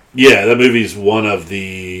 Yeah, that movie's one of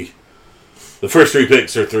the first 3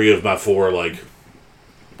 picks are 3 of my 4 like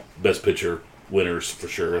best picture winners for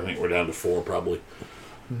sure. I think we're down to 4 probably,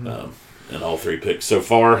 and all 3 picks so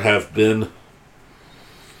far have been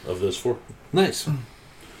of those 4. Nice.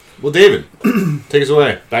 Well, David, take us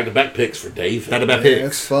away. Back-to-back picks for Dave. Back-to-back Yeah, picks.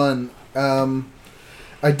 it's fun.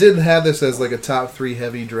 I did have this as like a top 3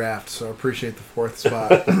 heavy draft, so I appreciate the 4th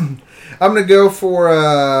spot. I'm gonna go for.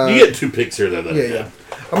 You get 2 picks here, though. Yeah.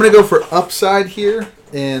 I'm gonna go for upside here,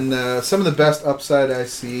 and some of the best upside I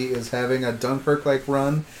see is having a Dunkirk-like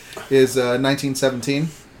run. Is 1917.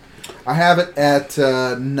 I have it at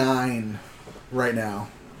 9 right now.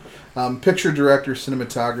 Picture, director,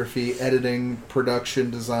 cinematography, editing,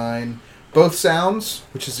 production, design, both sounds,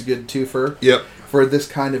 which is a good twofer. Yep. For this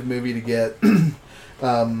kind of movie to get.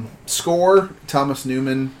 Score, Thomas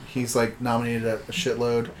Newman, he's like nominated a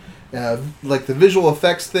shitload. Like the visual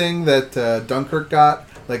effects thing that Dunkirk got,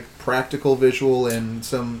 like practical visual and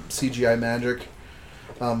some CGI magic.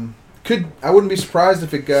 I wouldn't be surprised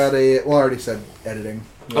if it got a. Well, I already said editing.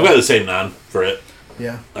 I've got the same 9 for it.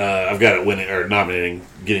 Yeah. I've got it winning or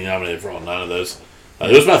getting nominated for all 9 of those.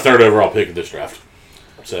 It was my 3rd overall pick in this draft,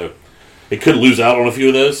 so it could lose out on a few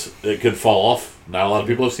of those. It could fall off. Not a lot of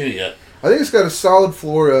people have seen it yet. I think it's got a solid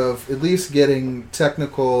floor of at least getting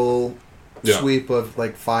technical sweep of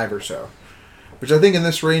like 5 or so, which I think in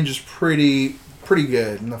this range is pretty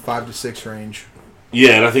good in the 5 to 6 range.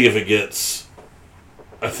 Yeah, and I think if it gets,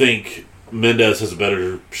 I think Mendez has a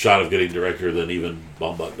better shot of getting director than even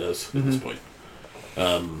Baumbach does at this point.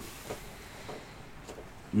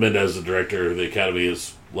 Mendez, the director the Academy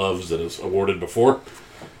loves and has awarded before,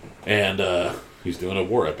 and he's doing a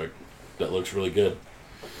war epic that looks really good.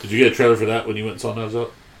 Did you get a trailer for that when you went and saw Knives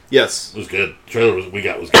Out? Yes. It was good. The trailer we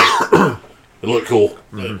got was good. It looked cool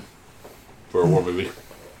for a war movie.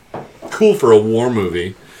 Cool for a war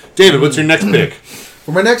movie. David, what's your next pick?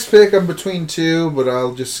 For my next pick, I'm between 2, but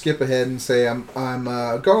I'll just skip ahead and say I'm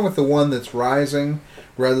going with the one that's rising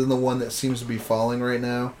rather than the one that seems to be falling right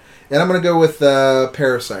now, and I'm going to go with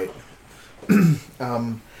Parasite.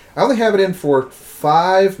 I only have it in for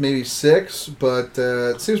 5, maybe 6, but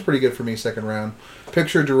it seems pretty good for me. Second round.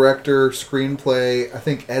 Picture, director, screenplay. I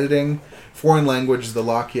think editing, foreign language is the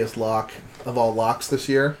lockiest lock of all locks this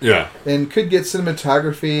year. Yeah. And could get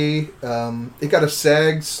cinematography. It got a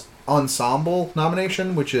SAG's ensemble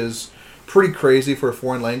nomination, which is pretty crazy for a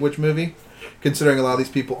foreign language movie, considering a lot of these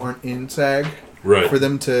people aren't in SAG. Right. For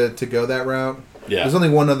them to go that route. Yeah. There's only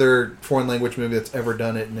one other foreign language movie that's ever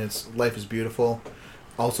done it, and it's Life is Beautiful.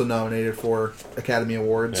 Also nominated for Academy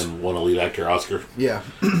Awards. And won a lead actor Oscar. Yeah.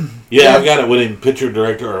 Yeah, I've got it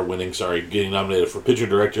getting nominated for picture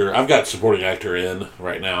director. I've got supporting actor in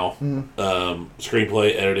right now.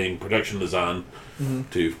 Screenplay, editing, production design,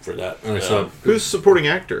 too, for that. And I saw Who's supporting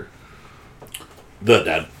actor? The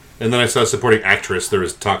dad. And then I saw supporting actress. There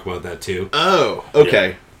was talk about that too. Oh,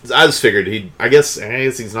 okay. I just figured I guess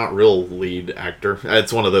he's not real lead actor.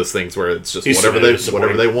 It's one of those things where it's just He's whatever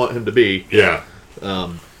supporting. they want him to be. Yeah.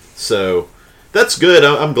 So that's good.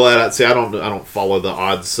 I'm glad. I don't follow the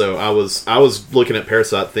odds. So I was looking at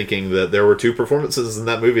Parasite thinking that there were 2 performances in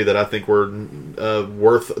that movie that I think were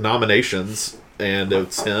worth nominations, and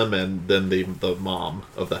it's him and then the mom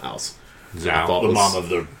of the house. Zhao. The mom of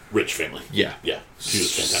the rich family. Yeah. Yeah. She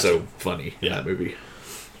was fantastic. So funny in that movie.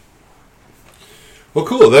 Well,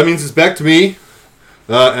 cool. That means it's back to me.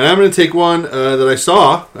 And I'm going to take one that I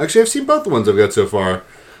saw. Actually, I've seen both the ones I've got so far.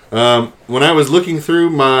 When I was looking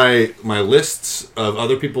through my lists of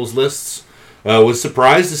other people's lists, was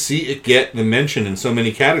surprised to see it get the mention in so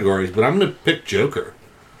many categories, but I'm going to pick Joker.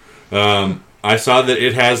 I saw that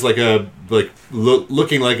it has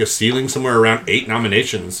looking like a ceiling somewhere around 8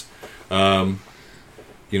 nominations.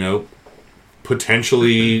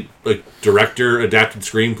 Potentially like director, adapted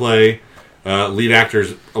screenplay, lead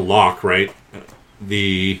actor's a lock, right?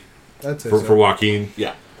 For Joaquin.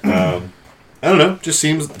 Yeah. I don't know. Just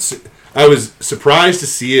seems. I was surprised to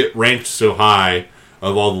see it ranked so high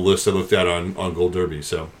of all the lists I looked at on Gold Derby.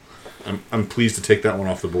 So I'm pleased to take that one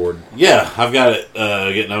off the board. Yeah, I've got it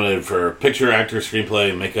getting nominated for picture, actor,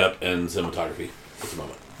 screenplay, makeup, and cinematography at the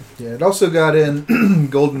moment. Yeah, it also got in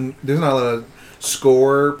Golden. There's not a lot of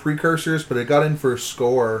score precursors, but it got in for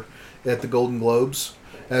score at the Golden Globes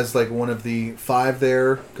as like one of the 5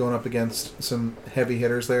 there, going up against some heavy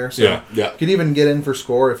hitters there. So yeah. could even get in for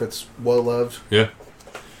score if it's well loved. Yeah.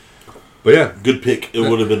 But yeah, Good pick. It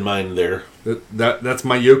would have been mine there. that's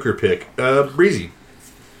my Joker pick. Breezy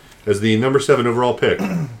as the number 7 overall pick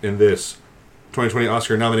in this 2020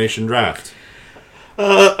 Oscar nomination draft.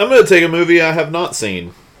 I'm going to take a movie I have not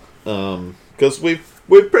seen because we've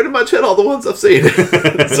pretty much hit all the ones I've seen.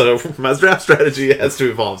 So my draft strategy has to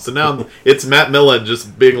evolve. So now it's Matt Millen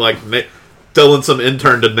just being like telling some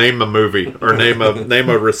intern to name a movie or name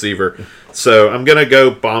a receiver. So I'm going to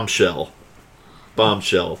go Bombshell,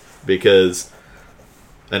 because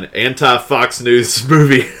an anti-Fox News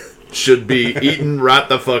movie should be eaten right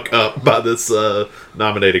the fuck up by this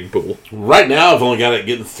nominating pool. Right now, I've only got it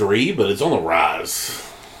getting 3, but it's on the rise.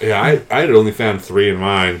 Yeah, I had only found 3 in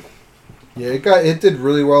mine. Yeah, it did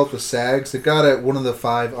really well at the SAGs. It got at one of the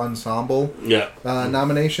 5 ensemble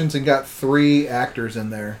nominations and got 3 actors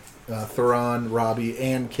in there: Theron, Robbie,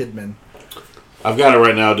 and Kidman. I've got it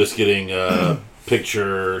right now, just getting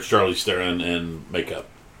picture, Charlize Theron, and makeup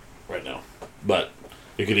right now. But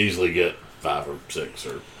it could easily get 5 or 6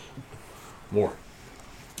 or more.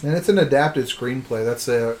 And it's an adapted screenplay. That's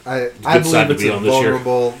I good side believe to it's be a on this year.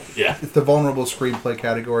 vulnerable. Yeah. It's the vulnerable screenplay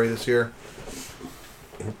category this year.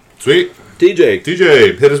 Sweet.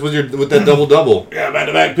 TJ, hit us with that double. Yeah,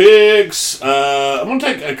 back-to-back picks. I'm going to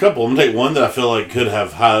take a couple. I'm going to take one that I feel like could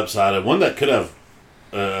have high upside and one that could have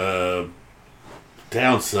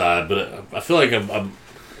downside, but I feel like I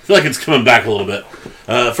feel like it's coming back a little bit.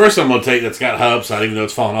 First I'm going to take that's got high upside, even though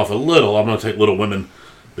it's fallen off a little. I'm going to take Little Women,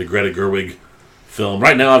 the Greta Gerwig film.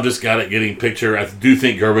 Right now I've just got it getting picture. I do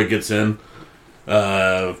think Gerwig gets in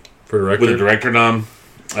For director? with a director nom.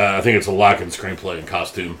 I think it's a lock in screenplay and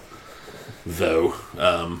costume, though.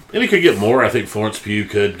 And it could get more. I think Florence Pugh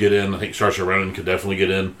could get in. I think Saoirse Ronan could definitely get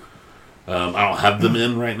in. I don't have them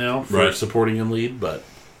in right now for supporting and lead, but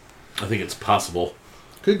I think it's possible.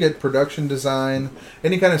 Could get production design,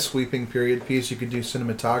 any kind of sweeping period piece. You could do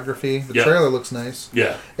cinematography. The trailer looks nice.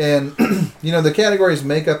 Yeah. And, the categories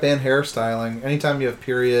makeup and hairstyling. Anytime you have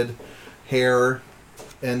period, hair,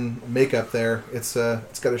 and makeup there, it's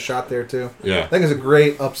got a shot there too. Yeah. I think it's a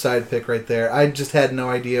great upside pick right there. I just had no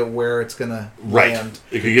idea where it's going to land.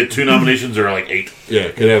 It could get 2 nominations or like 8. Yeah,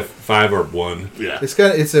 it could have 5 or 1. Yeah.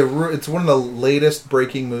 It's one of the latest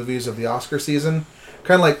breaking movies of the Oscar season.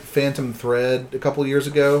 Kind of like Phantom Thread a couple years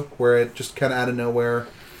ago, where it just kind of out of nowhere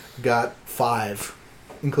got 5,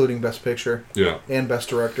 including Best Picture and Best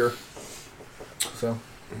Director. So,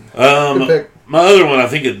 good pick. My other one, I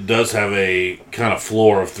think it does have a kind of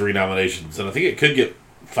floor of 3 nominations, and I think it could get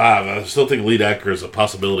 5. I still think lead actor is a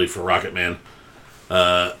possibility for Rocket Man,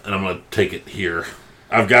 and I'm going to take it here.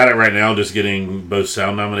 I've got it right now, just getting both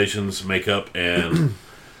sound nominations, makeup, and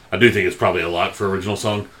I do think it's probably a lot for original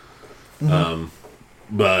song. Mm-hmm.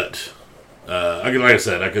 But like I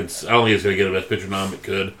said, I don't think it's going to get a Best Picture nom. It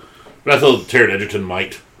could, but I thought Taron Egerton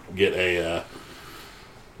might get a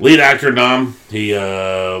lead actor nom. He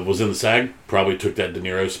was in the SAG, probably took that De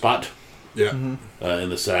Niro spot. Yeah, in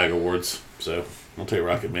the SAG Awards. So I'll take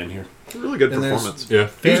Rocket Man here. It's a really good performance. Yeah,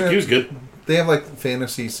 he was good. They have like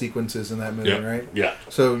fantasy sequences in that movie, right? Yeah.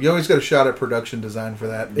 So you always got a shot at production design for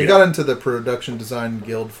that. It got into the Production Design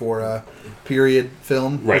Guild for period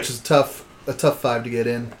film, which is a tough 5 to get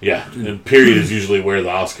in. Yeah, and period is usually where the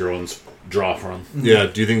Oscar ones draw from. Yeah,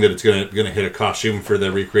 do you think that it's gonna hit a costume for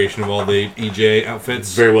the recreation of all the EJ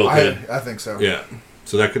outfits? Very well could. I think so. Yeah,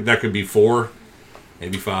 so that could be 4,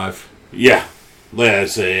 maybe 5. Yeah. Yeah, I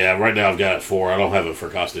say, right now I've got it 4. I don't have it for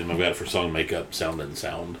costume. I've got it for song, makeup, sound, and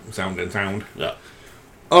sound. Yeah.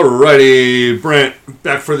 Alrighty, Brent,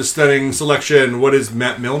 back for the stunning selection. What is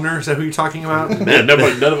Matt Milner? Is that who you're talking about? Man, none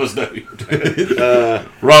of us know who you're talking about.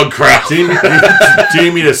 Wrong crowd. Do you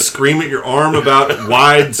need me to scream at your arm about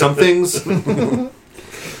wide somethings?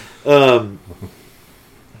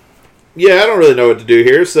 Yeah, I don't really know what to do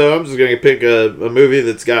here, so I'm just going to pick a movie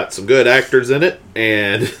that's got some good actors in it,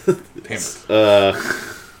 and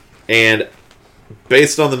and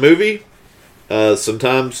based on the movie,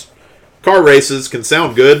 Sometimes car races can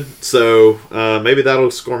sound good, so maybe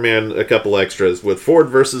that'll score me a couple extras with Ford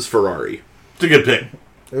versus Ferrari. It's a good pick.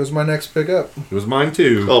 It was my next pickup. It was mine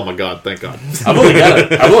too. Oh my god, thank God. I've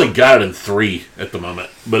only got it in 3 at the moment,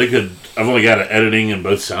 but it could. I've only got it editing and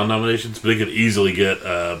both sound nominations, but it could easily get.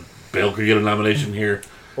 Bale could get a nomination here,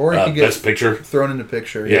 Or it could get best picture. thrown into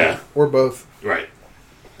picture. Yeah. Or both. Right.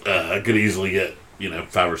 I could easily get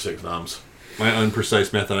 5 or 6 noms. My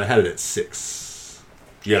unprecise method, I had it at 6.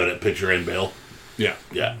 You got it at picture and Bale. Yeah.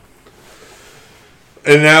 Yeah.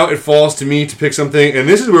 And now it falls to me to pick something, and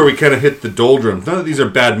this is where we kind of hit the doldrums. Not that these are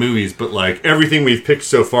bad movies, but like everything we've picked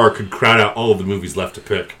so far could crowd out all of the movies left to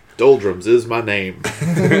pick. Doldrums is my name.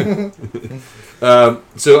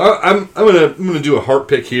 So I'm gonna do a heart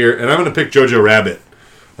pick here, and I'm gonna pick Jojo Rabbit.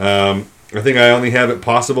 I think I only have it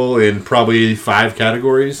possible in probably 5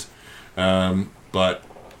 categories, but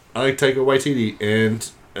I like Taika Waititi,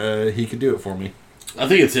 and he could do it for me. I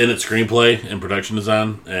think it's in its screenplay and production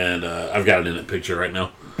design, and I've got it in it picture right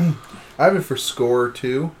now. I have it for score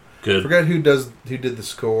too. I Good. forget who did the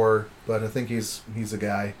score, but I think he's a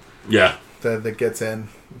guy Yeah. that gets in.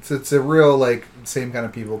 It's a real like same kind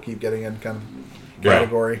of people keep getting in kind of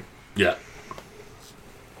category. Yeah.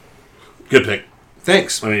 Good pick.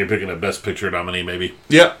 Thanks. I mean, you're picking a best picture nominee maybe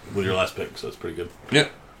Yep. with your last pick, so that's pretty good. Yep.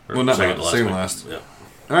 Or Well, not second last, to second pick. last. Yeah.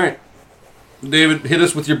 All right. David, hit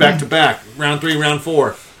us with your back-to-back. Round 3, round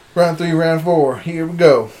 4. Round 3, round 4. Here we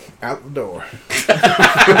go. Out the door.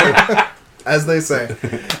 As they say.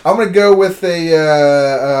 I'm going to go with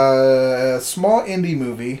a small indie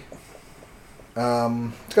movie.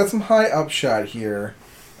 It's got some high upshot here.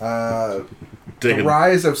 The Taking,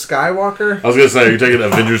 Rise of Skywalker. I was going to say, you're taking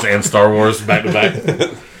Avengers and Star Wars back to back.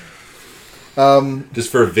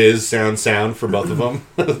 Just for Viz sound for both of them.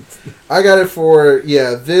 I got it for,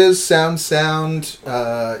 Viz, sound.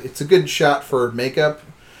 It's a good shot for makeup.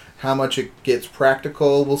 How much it gets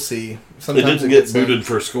practical, we'll see. It Sometimes didn't get booted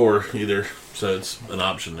for score either, so it's an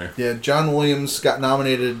option there. Yeah, John Williams got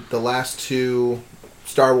nominated the last 2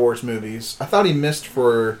 Star Wars movies. I thought he missed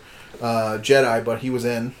for Jedi, but he was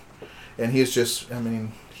in. And he's just,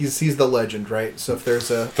 he's the legend, right? So if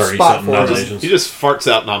there's a 30 spot something for him. nominations. He just farts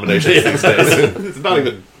out nominations these days. He's not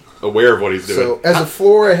even aware of what he's doing. So as a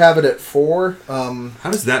floor, I have it at 4.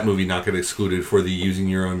 How does that movie not get excluded for the using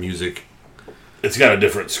your own music? It's got a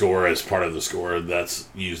different score as part of the score that's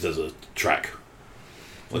used as a track,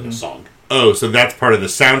 like a song. Oh, so that's part of the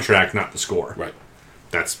soundtrack, not the score. Right.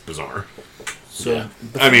 That's bizarre. So Yeah.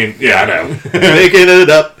 I mean, Yeah, I know. Making it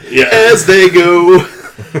up Yeah. as they go.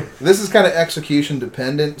 this is kind of execution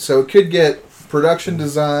dependent. So it could get production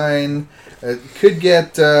design. It could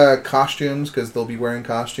get costumes because they'll be wearing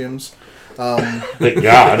costumes. Thank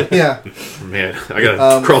God. Yeah. Man, I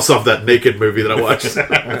gotta cross off that naked movie that I watched.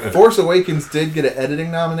 Force Awakens did get an editing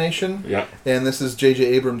nomination. Yeah. And this is J.J.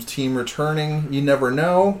 Abrams' team returning. You never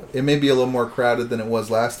know. It may be a little more crowded than it was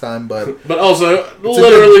last time, but But also,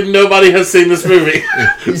 literally nobody has seen this movie,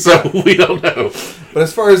 so we don't know. but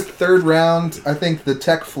as far as third round, I think the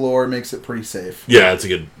tech floor makes it pretty safe. Yeah, it's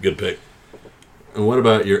a good pick. And what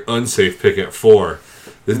about your unsafe pick at 4?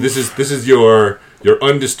 This is your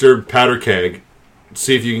undisturbed powder keg.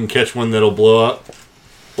 See if you can catch one that'll blow up,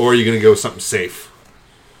 or are you going to go with something safe?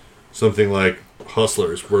 Something like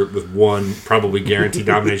Hustlers, with one probably guaranteed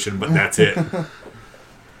nomination, but that's it.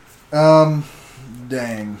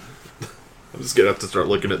 Dang. I'm just gonna have to start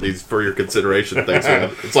looking at these for your consideration things.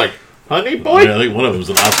 It's like, honey boy. Yeah, I think one of them was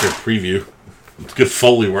an Oscar preview. It's good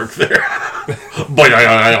Foley work there.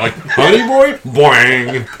 Boing. Honey boy,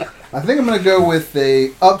 boing. I think I'm going to go with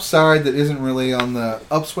a upside that isn't really on the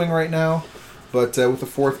upswing right now, but with the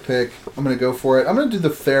 4th pick, I'm going to go for it. I'm going to do The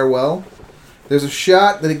Farewell. There's a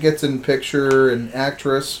shot that it gets in picture and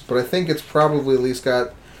actress, but I think it's probably at least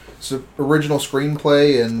got original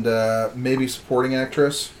screenplay and maybe supporting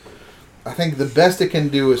actress. I think the best it can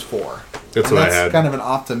do is 4. That's And what I had. kind of an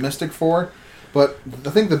optimistic 4. But I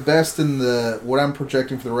think the best in what I'm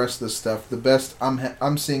projecting for the rest of this stuff, the best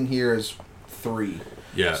I'm seeing here is 3.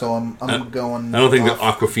 Yeah. So I'm going. I don't think that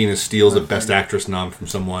off- Aquafina steals a nothing. Best Actress nom from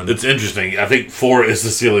someone. It's interesting. I think 4 is the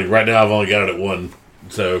ceiling. Right now, I've only got it at 1,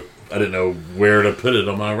 so I didn't know where to put it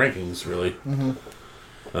on my rankings. Really,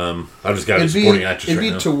 I've just got a supporting actress it'd right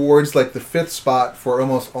be now. towards like the 5th spot for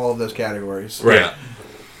almost all of those categories. Right.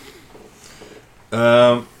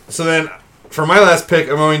 Yeah. So then, for my last pick,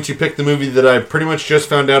 I'm going to pick the movie that I pretty much just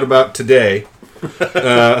found out about today.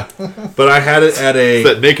 But I had it at a...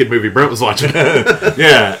 That naked movie Brent was watching.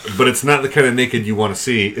 Yeah, but it's not the kind of naked you want to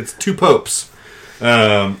see. It's Two Popes.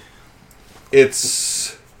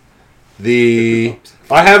 It's the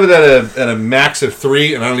I have it at a max of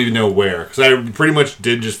 3, and I don't even know where because I pretty much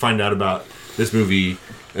did just find out about this movie.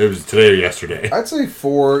 It was today or yesterday. I'd say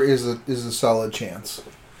 4 is a solid chance.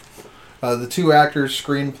 The 2 actors,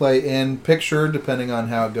 screenplay, and picture, depending on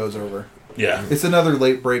how it goes over. Yeah. It's another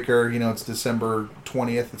late breaker. It's December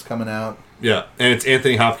 20th. It's coming out. Yeah, and it's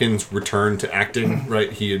Anthony Hopkins' return to acting.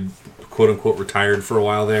 Right, he had quote unquote retired for a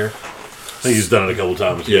while there. I think he's done it a couple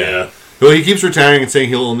times. Yeah. Well, he keeps retiring and saying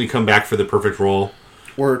he'll only come back for the perfect role.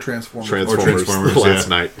 Or Transformers. Transformers, last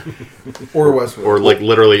night. Or Westworld. Or like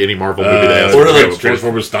literally any Marvel movie they have. Or like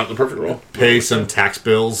Transformers not the perfect role. Pay some tax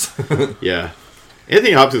bills. Yeah.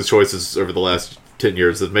 Anthony Hopkins' choices over the last 10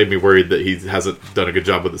 years have made me worried that he hasn't done a good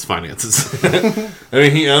job with his finances. I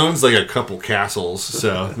mean, he owns like a couple castles,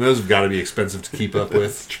 so those have got to be expensive to keep up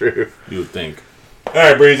with. True. You would think. All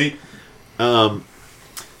right, Breezy.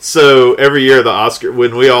 So every year the Oscar,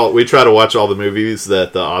 when we try to watch all the movies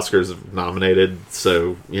that the Oscars have nominated,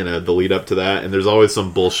 so the lead up to that, and there's always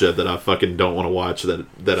some bullshit that I fucking don't want to watch that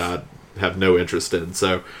I have no interest in.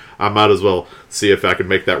 So I might as well see if I can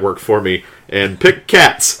make that work for me and pick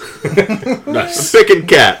Cats. Nice. I'm picking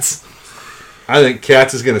Cats. I think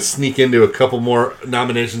Cats is going to sneak into a couple more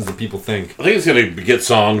nominations than people think. I think it's going to get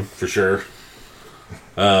song for sure.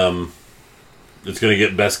 It's going to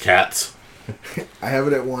get best cats. I have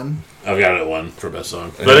it at 1. I've got it at 1 for best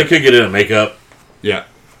song, but it could get in a makeup. Yeah,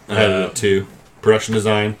 I have it at 2. Production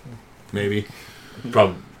design, maybe.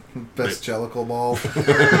 Probably. Best Jellicle Ball.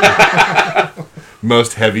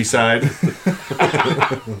 Most heavy side.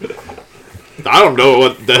 I don't know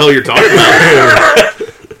what the hell you're talking about.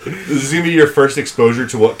 This is going to be your first exposure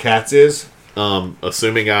to what Cats is.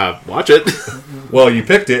 Assuming I watch it. Well, you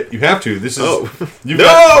picked it. You have to. This is. No. You've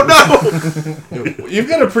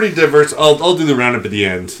got a pretty diverse. I'll do the roundup at the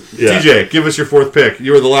end. Yeah. TJ, give us your 4th pick.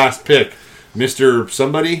 You were the last pick. Mr.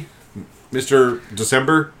 Somebody? Mr.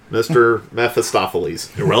 December? Mr.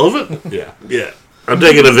 Mephistopheles. Irrelevant? Yeah. Yeah. I'm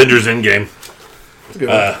taking Avengers Endgame. Good.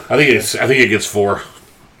 I think it gets 4. I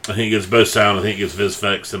think it gets both sound. I think it gets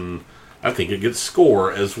VisFX, and I think it gets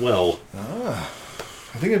score as well.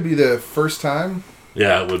 I think it'd be the first time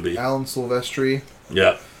Yeah, it would be. Alan Silvestri.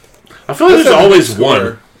 Yeah. I feel like there's That's a always good score.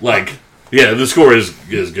 one. Like, yeah, the score is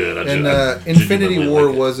good. I Infinity genuinely War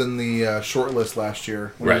like it. was in the short list last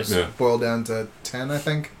year. When Right, It was yeah. boiled down to 10, I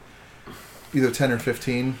think. Either 10 or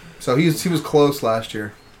 15. So he was close last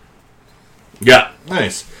year. Yeah.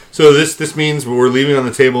 Nice. So this means we're leaving on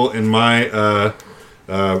the table in my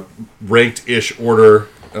ranked-ish order.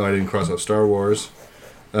 Oh, I didn't cross out Star Wars.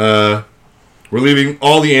 We're leaving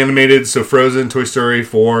all the animated, so Frozen, Toy Story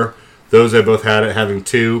 4, those I both had it having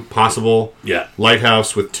 2 possible. Yeah.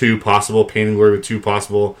 Lighthouse with 2 possible. Pain and Glory with 2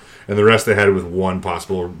 possible. And the rest I had with 1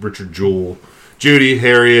 possible. Richard Jewell, Judy,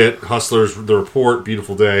 Harriet, Hustlers, The Report,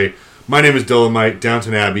 Beautiful Day. My Name is Dolomite,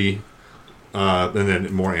 Downton Abbey, and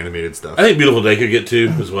then more animated stuff. I think Beautiful Day could get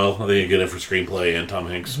 2 as well. I think it get it for screenplay and Tom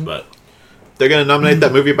Hanks, but They're going to nominate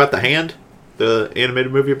that movie about the hand? The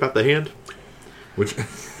animated movie about the hand? Which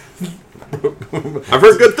I've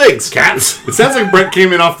heard good things. Cats. it sounds like Brent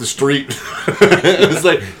came in off the street. It was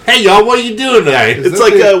like, "Hey y'all, what are you doing tonight?" It's that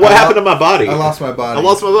like the- what I happened lo- to my body. I lost my body. I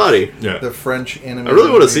lost my body. Yeah. The French animated. I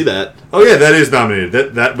really want to movie. see that. Oh yeah, that is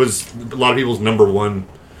nominated. That was a lot of people's number 1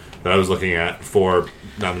 that I was looking at for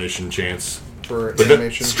nomination chance. For that-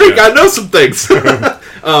 animation. Streak, I know some things.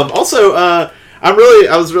 Also,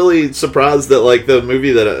 I was really surprised that like the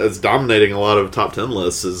movie that is dominating a lot of top 10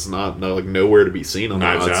 lists is not nowhere to be seen on the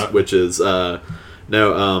Knives odds, Out. which is a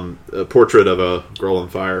Portrait of a Girl on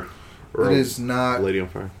Fire. Or It a is not. Lady on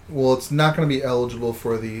Fire. Well, it's not going to be eligible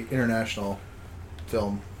for the international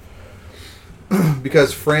film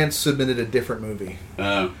because France submitted a different movie.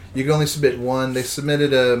 You can only submit one. They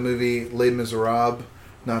submitted a movie, Les Miserables.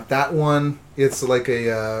 Not that one. It's like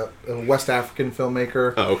a West African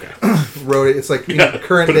filmmaker Oh, okay. wrote it. It's like Yeah.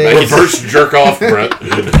 current Put it day. back. Reverse jerk off, Brent.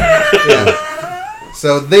 Yeah.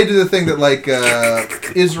 So they do the thing that like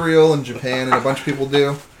Israel and Japan and a bunch of people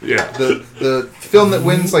do. Yeah. The film that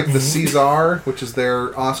wins like the César, which is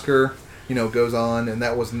their Oscar, goes on, and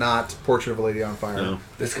that was not Portrait of a Lady on Fire. No.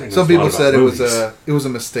 Some people said it was a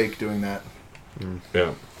mistake doing that.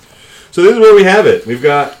 Yeah. So this is where we have it. We've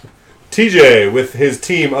got TJ with his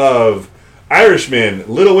team of Irishmen,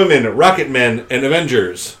 Little Women, Rocketmen, and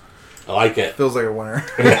Avengers. I like it. Feels like a winner.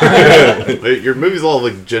 Wait, your movie's all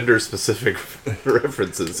like gender specific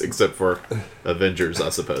references, except for Avengers, I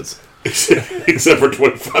suppose. Except for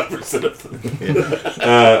 25% of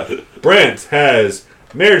them. Brent has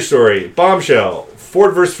Marriage Story, Bombshell,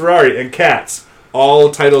 Ford vs. Ferrari, and Cats.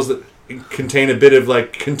 All titles that contain a bit of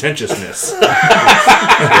like contentiousness.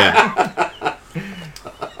 Yeah.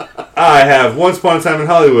 I have Once Upon a Time in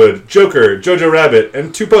Hollywood, Joker, Jojo Rabbit,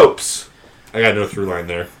 and Two Popes. I got no through line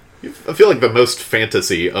there. I feel like the most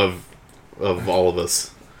fantasy of all of us.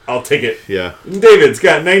 I'll take it. Yeah. David's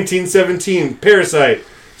got 1917, Parasite,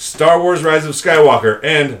 Star Wars Rise of Skywalker,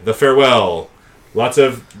 and The Farewell. Lots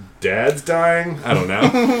of dads dying? I don't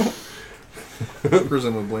know.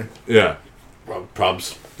 Presumably. Yeah.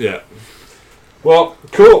 Probs. Yeah. Well,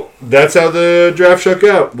 cool. That's how the draft shook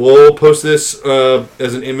out. We'll post this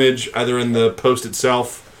as an image either in the post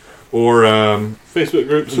itself or Facebook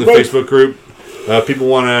groups. in the Facebook group. People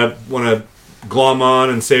want to glom on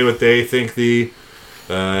and say what they think the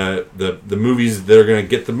movies that are going to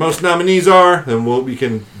get the most nominees are, then we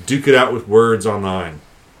can duke it out with words online.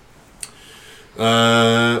 Any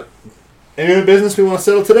other business we want to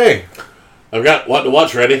settle today? I've got what to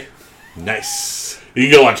watch ready. Nice. You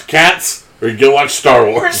can go watch Cats, or you can go watch Star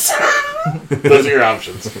Wars. Those are your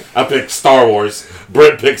options. I picked Star Wars.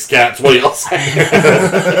 Brent picks Cats. What do y'all say?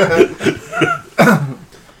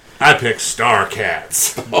 I picked Star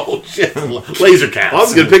Cats. Oh, shit. Laser Cats. I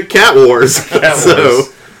was going to pick Cat Wars. Cat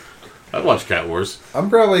Wars. I'd watch Cat Wars. I'm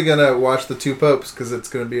probably gonna watch the Two Popes because it's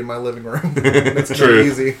gonna be in my living room. It's True. pretty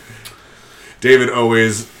easy.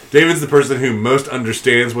 David's the person who most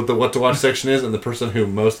understands what the what to watch section is, and the person who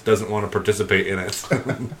most doesn't want to participate in it.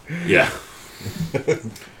 Yeah.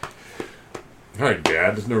 All right,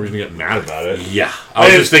 Dad. There's no reason to get mad about it. Yeah. I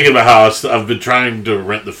was just thinking about how I've been trying to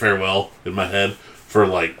rent The Farewell in my head for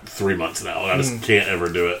like 3 months now, and I just can't ever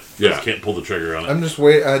do it. Yeah. I just can't pull the trigger on it. I'm just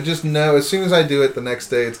wait. I just know as soon as I do it, the next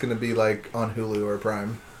day it's gonna be like on Hulu or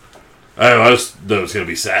Prime. I just know it's going to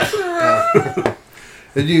be sad.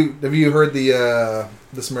 Have you heard the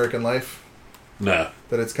This American Life No.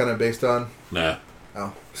 that it's kind of based on? No.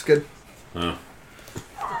 Oh, it's good. Oh.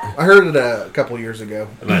 I heard it a couple years ago.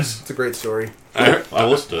 Nice. It's a great story. I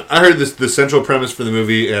listened to it. I heard the central premise for the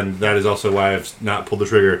movie, and that is also why I've not pulled the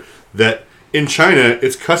trigger. That in China,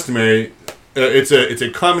 it's customary. It's a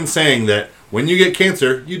common saying that when you get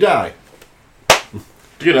cancer, you die.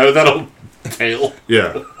 You know, that old tale.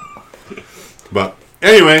 Yeah. But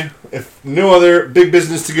anyway, if no other big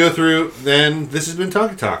business to go through, then this has been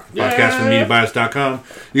Talkie Talk, podcast from MediaBias.com.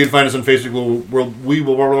 You can find us on Facebook. We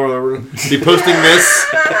will be posting this.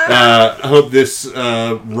 I hope this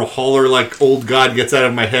hauler like old god gets out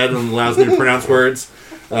of my head and allows me to pronounce words.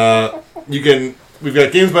 We've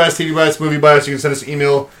got Games Bias, TV Bias, Movie Bias. You can send us an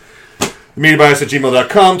email,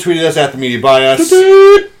 MediaBias@gmail.com. Tweet us at the Media Bias.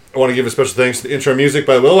 I want to give a special thanks to the intro music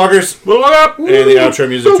by the Will Walkers. And the outro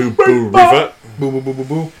music to Boo Rifa. Boo boo boo boo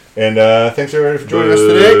boo. And thanks everybody for joining us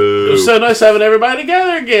today. It was so nice having everybody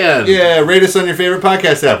together again. Yeah, rate us on your favorite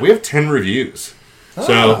podcast app. We have 10 reviews.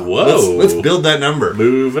 So whoa. let's build that number.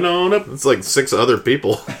 Moving on up. It's like 6 other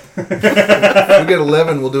people. If we get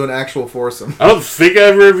 11, we'll do an actual foursome. I don't think I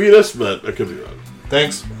ever reviewed this, but I could be wrong.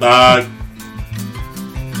 Thanks.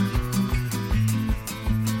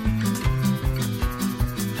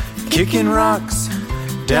 Kicking rocks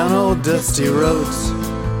down old dusty roads.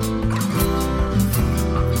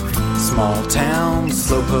 Small town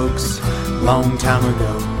slowpokes, long time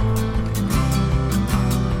ago.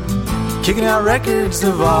 Kicking out records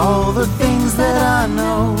of all the things that I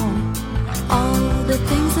know. All the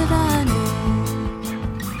things that I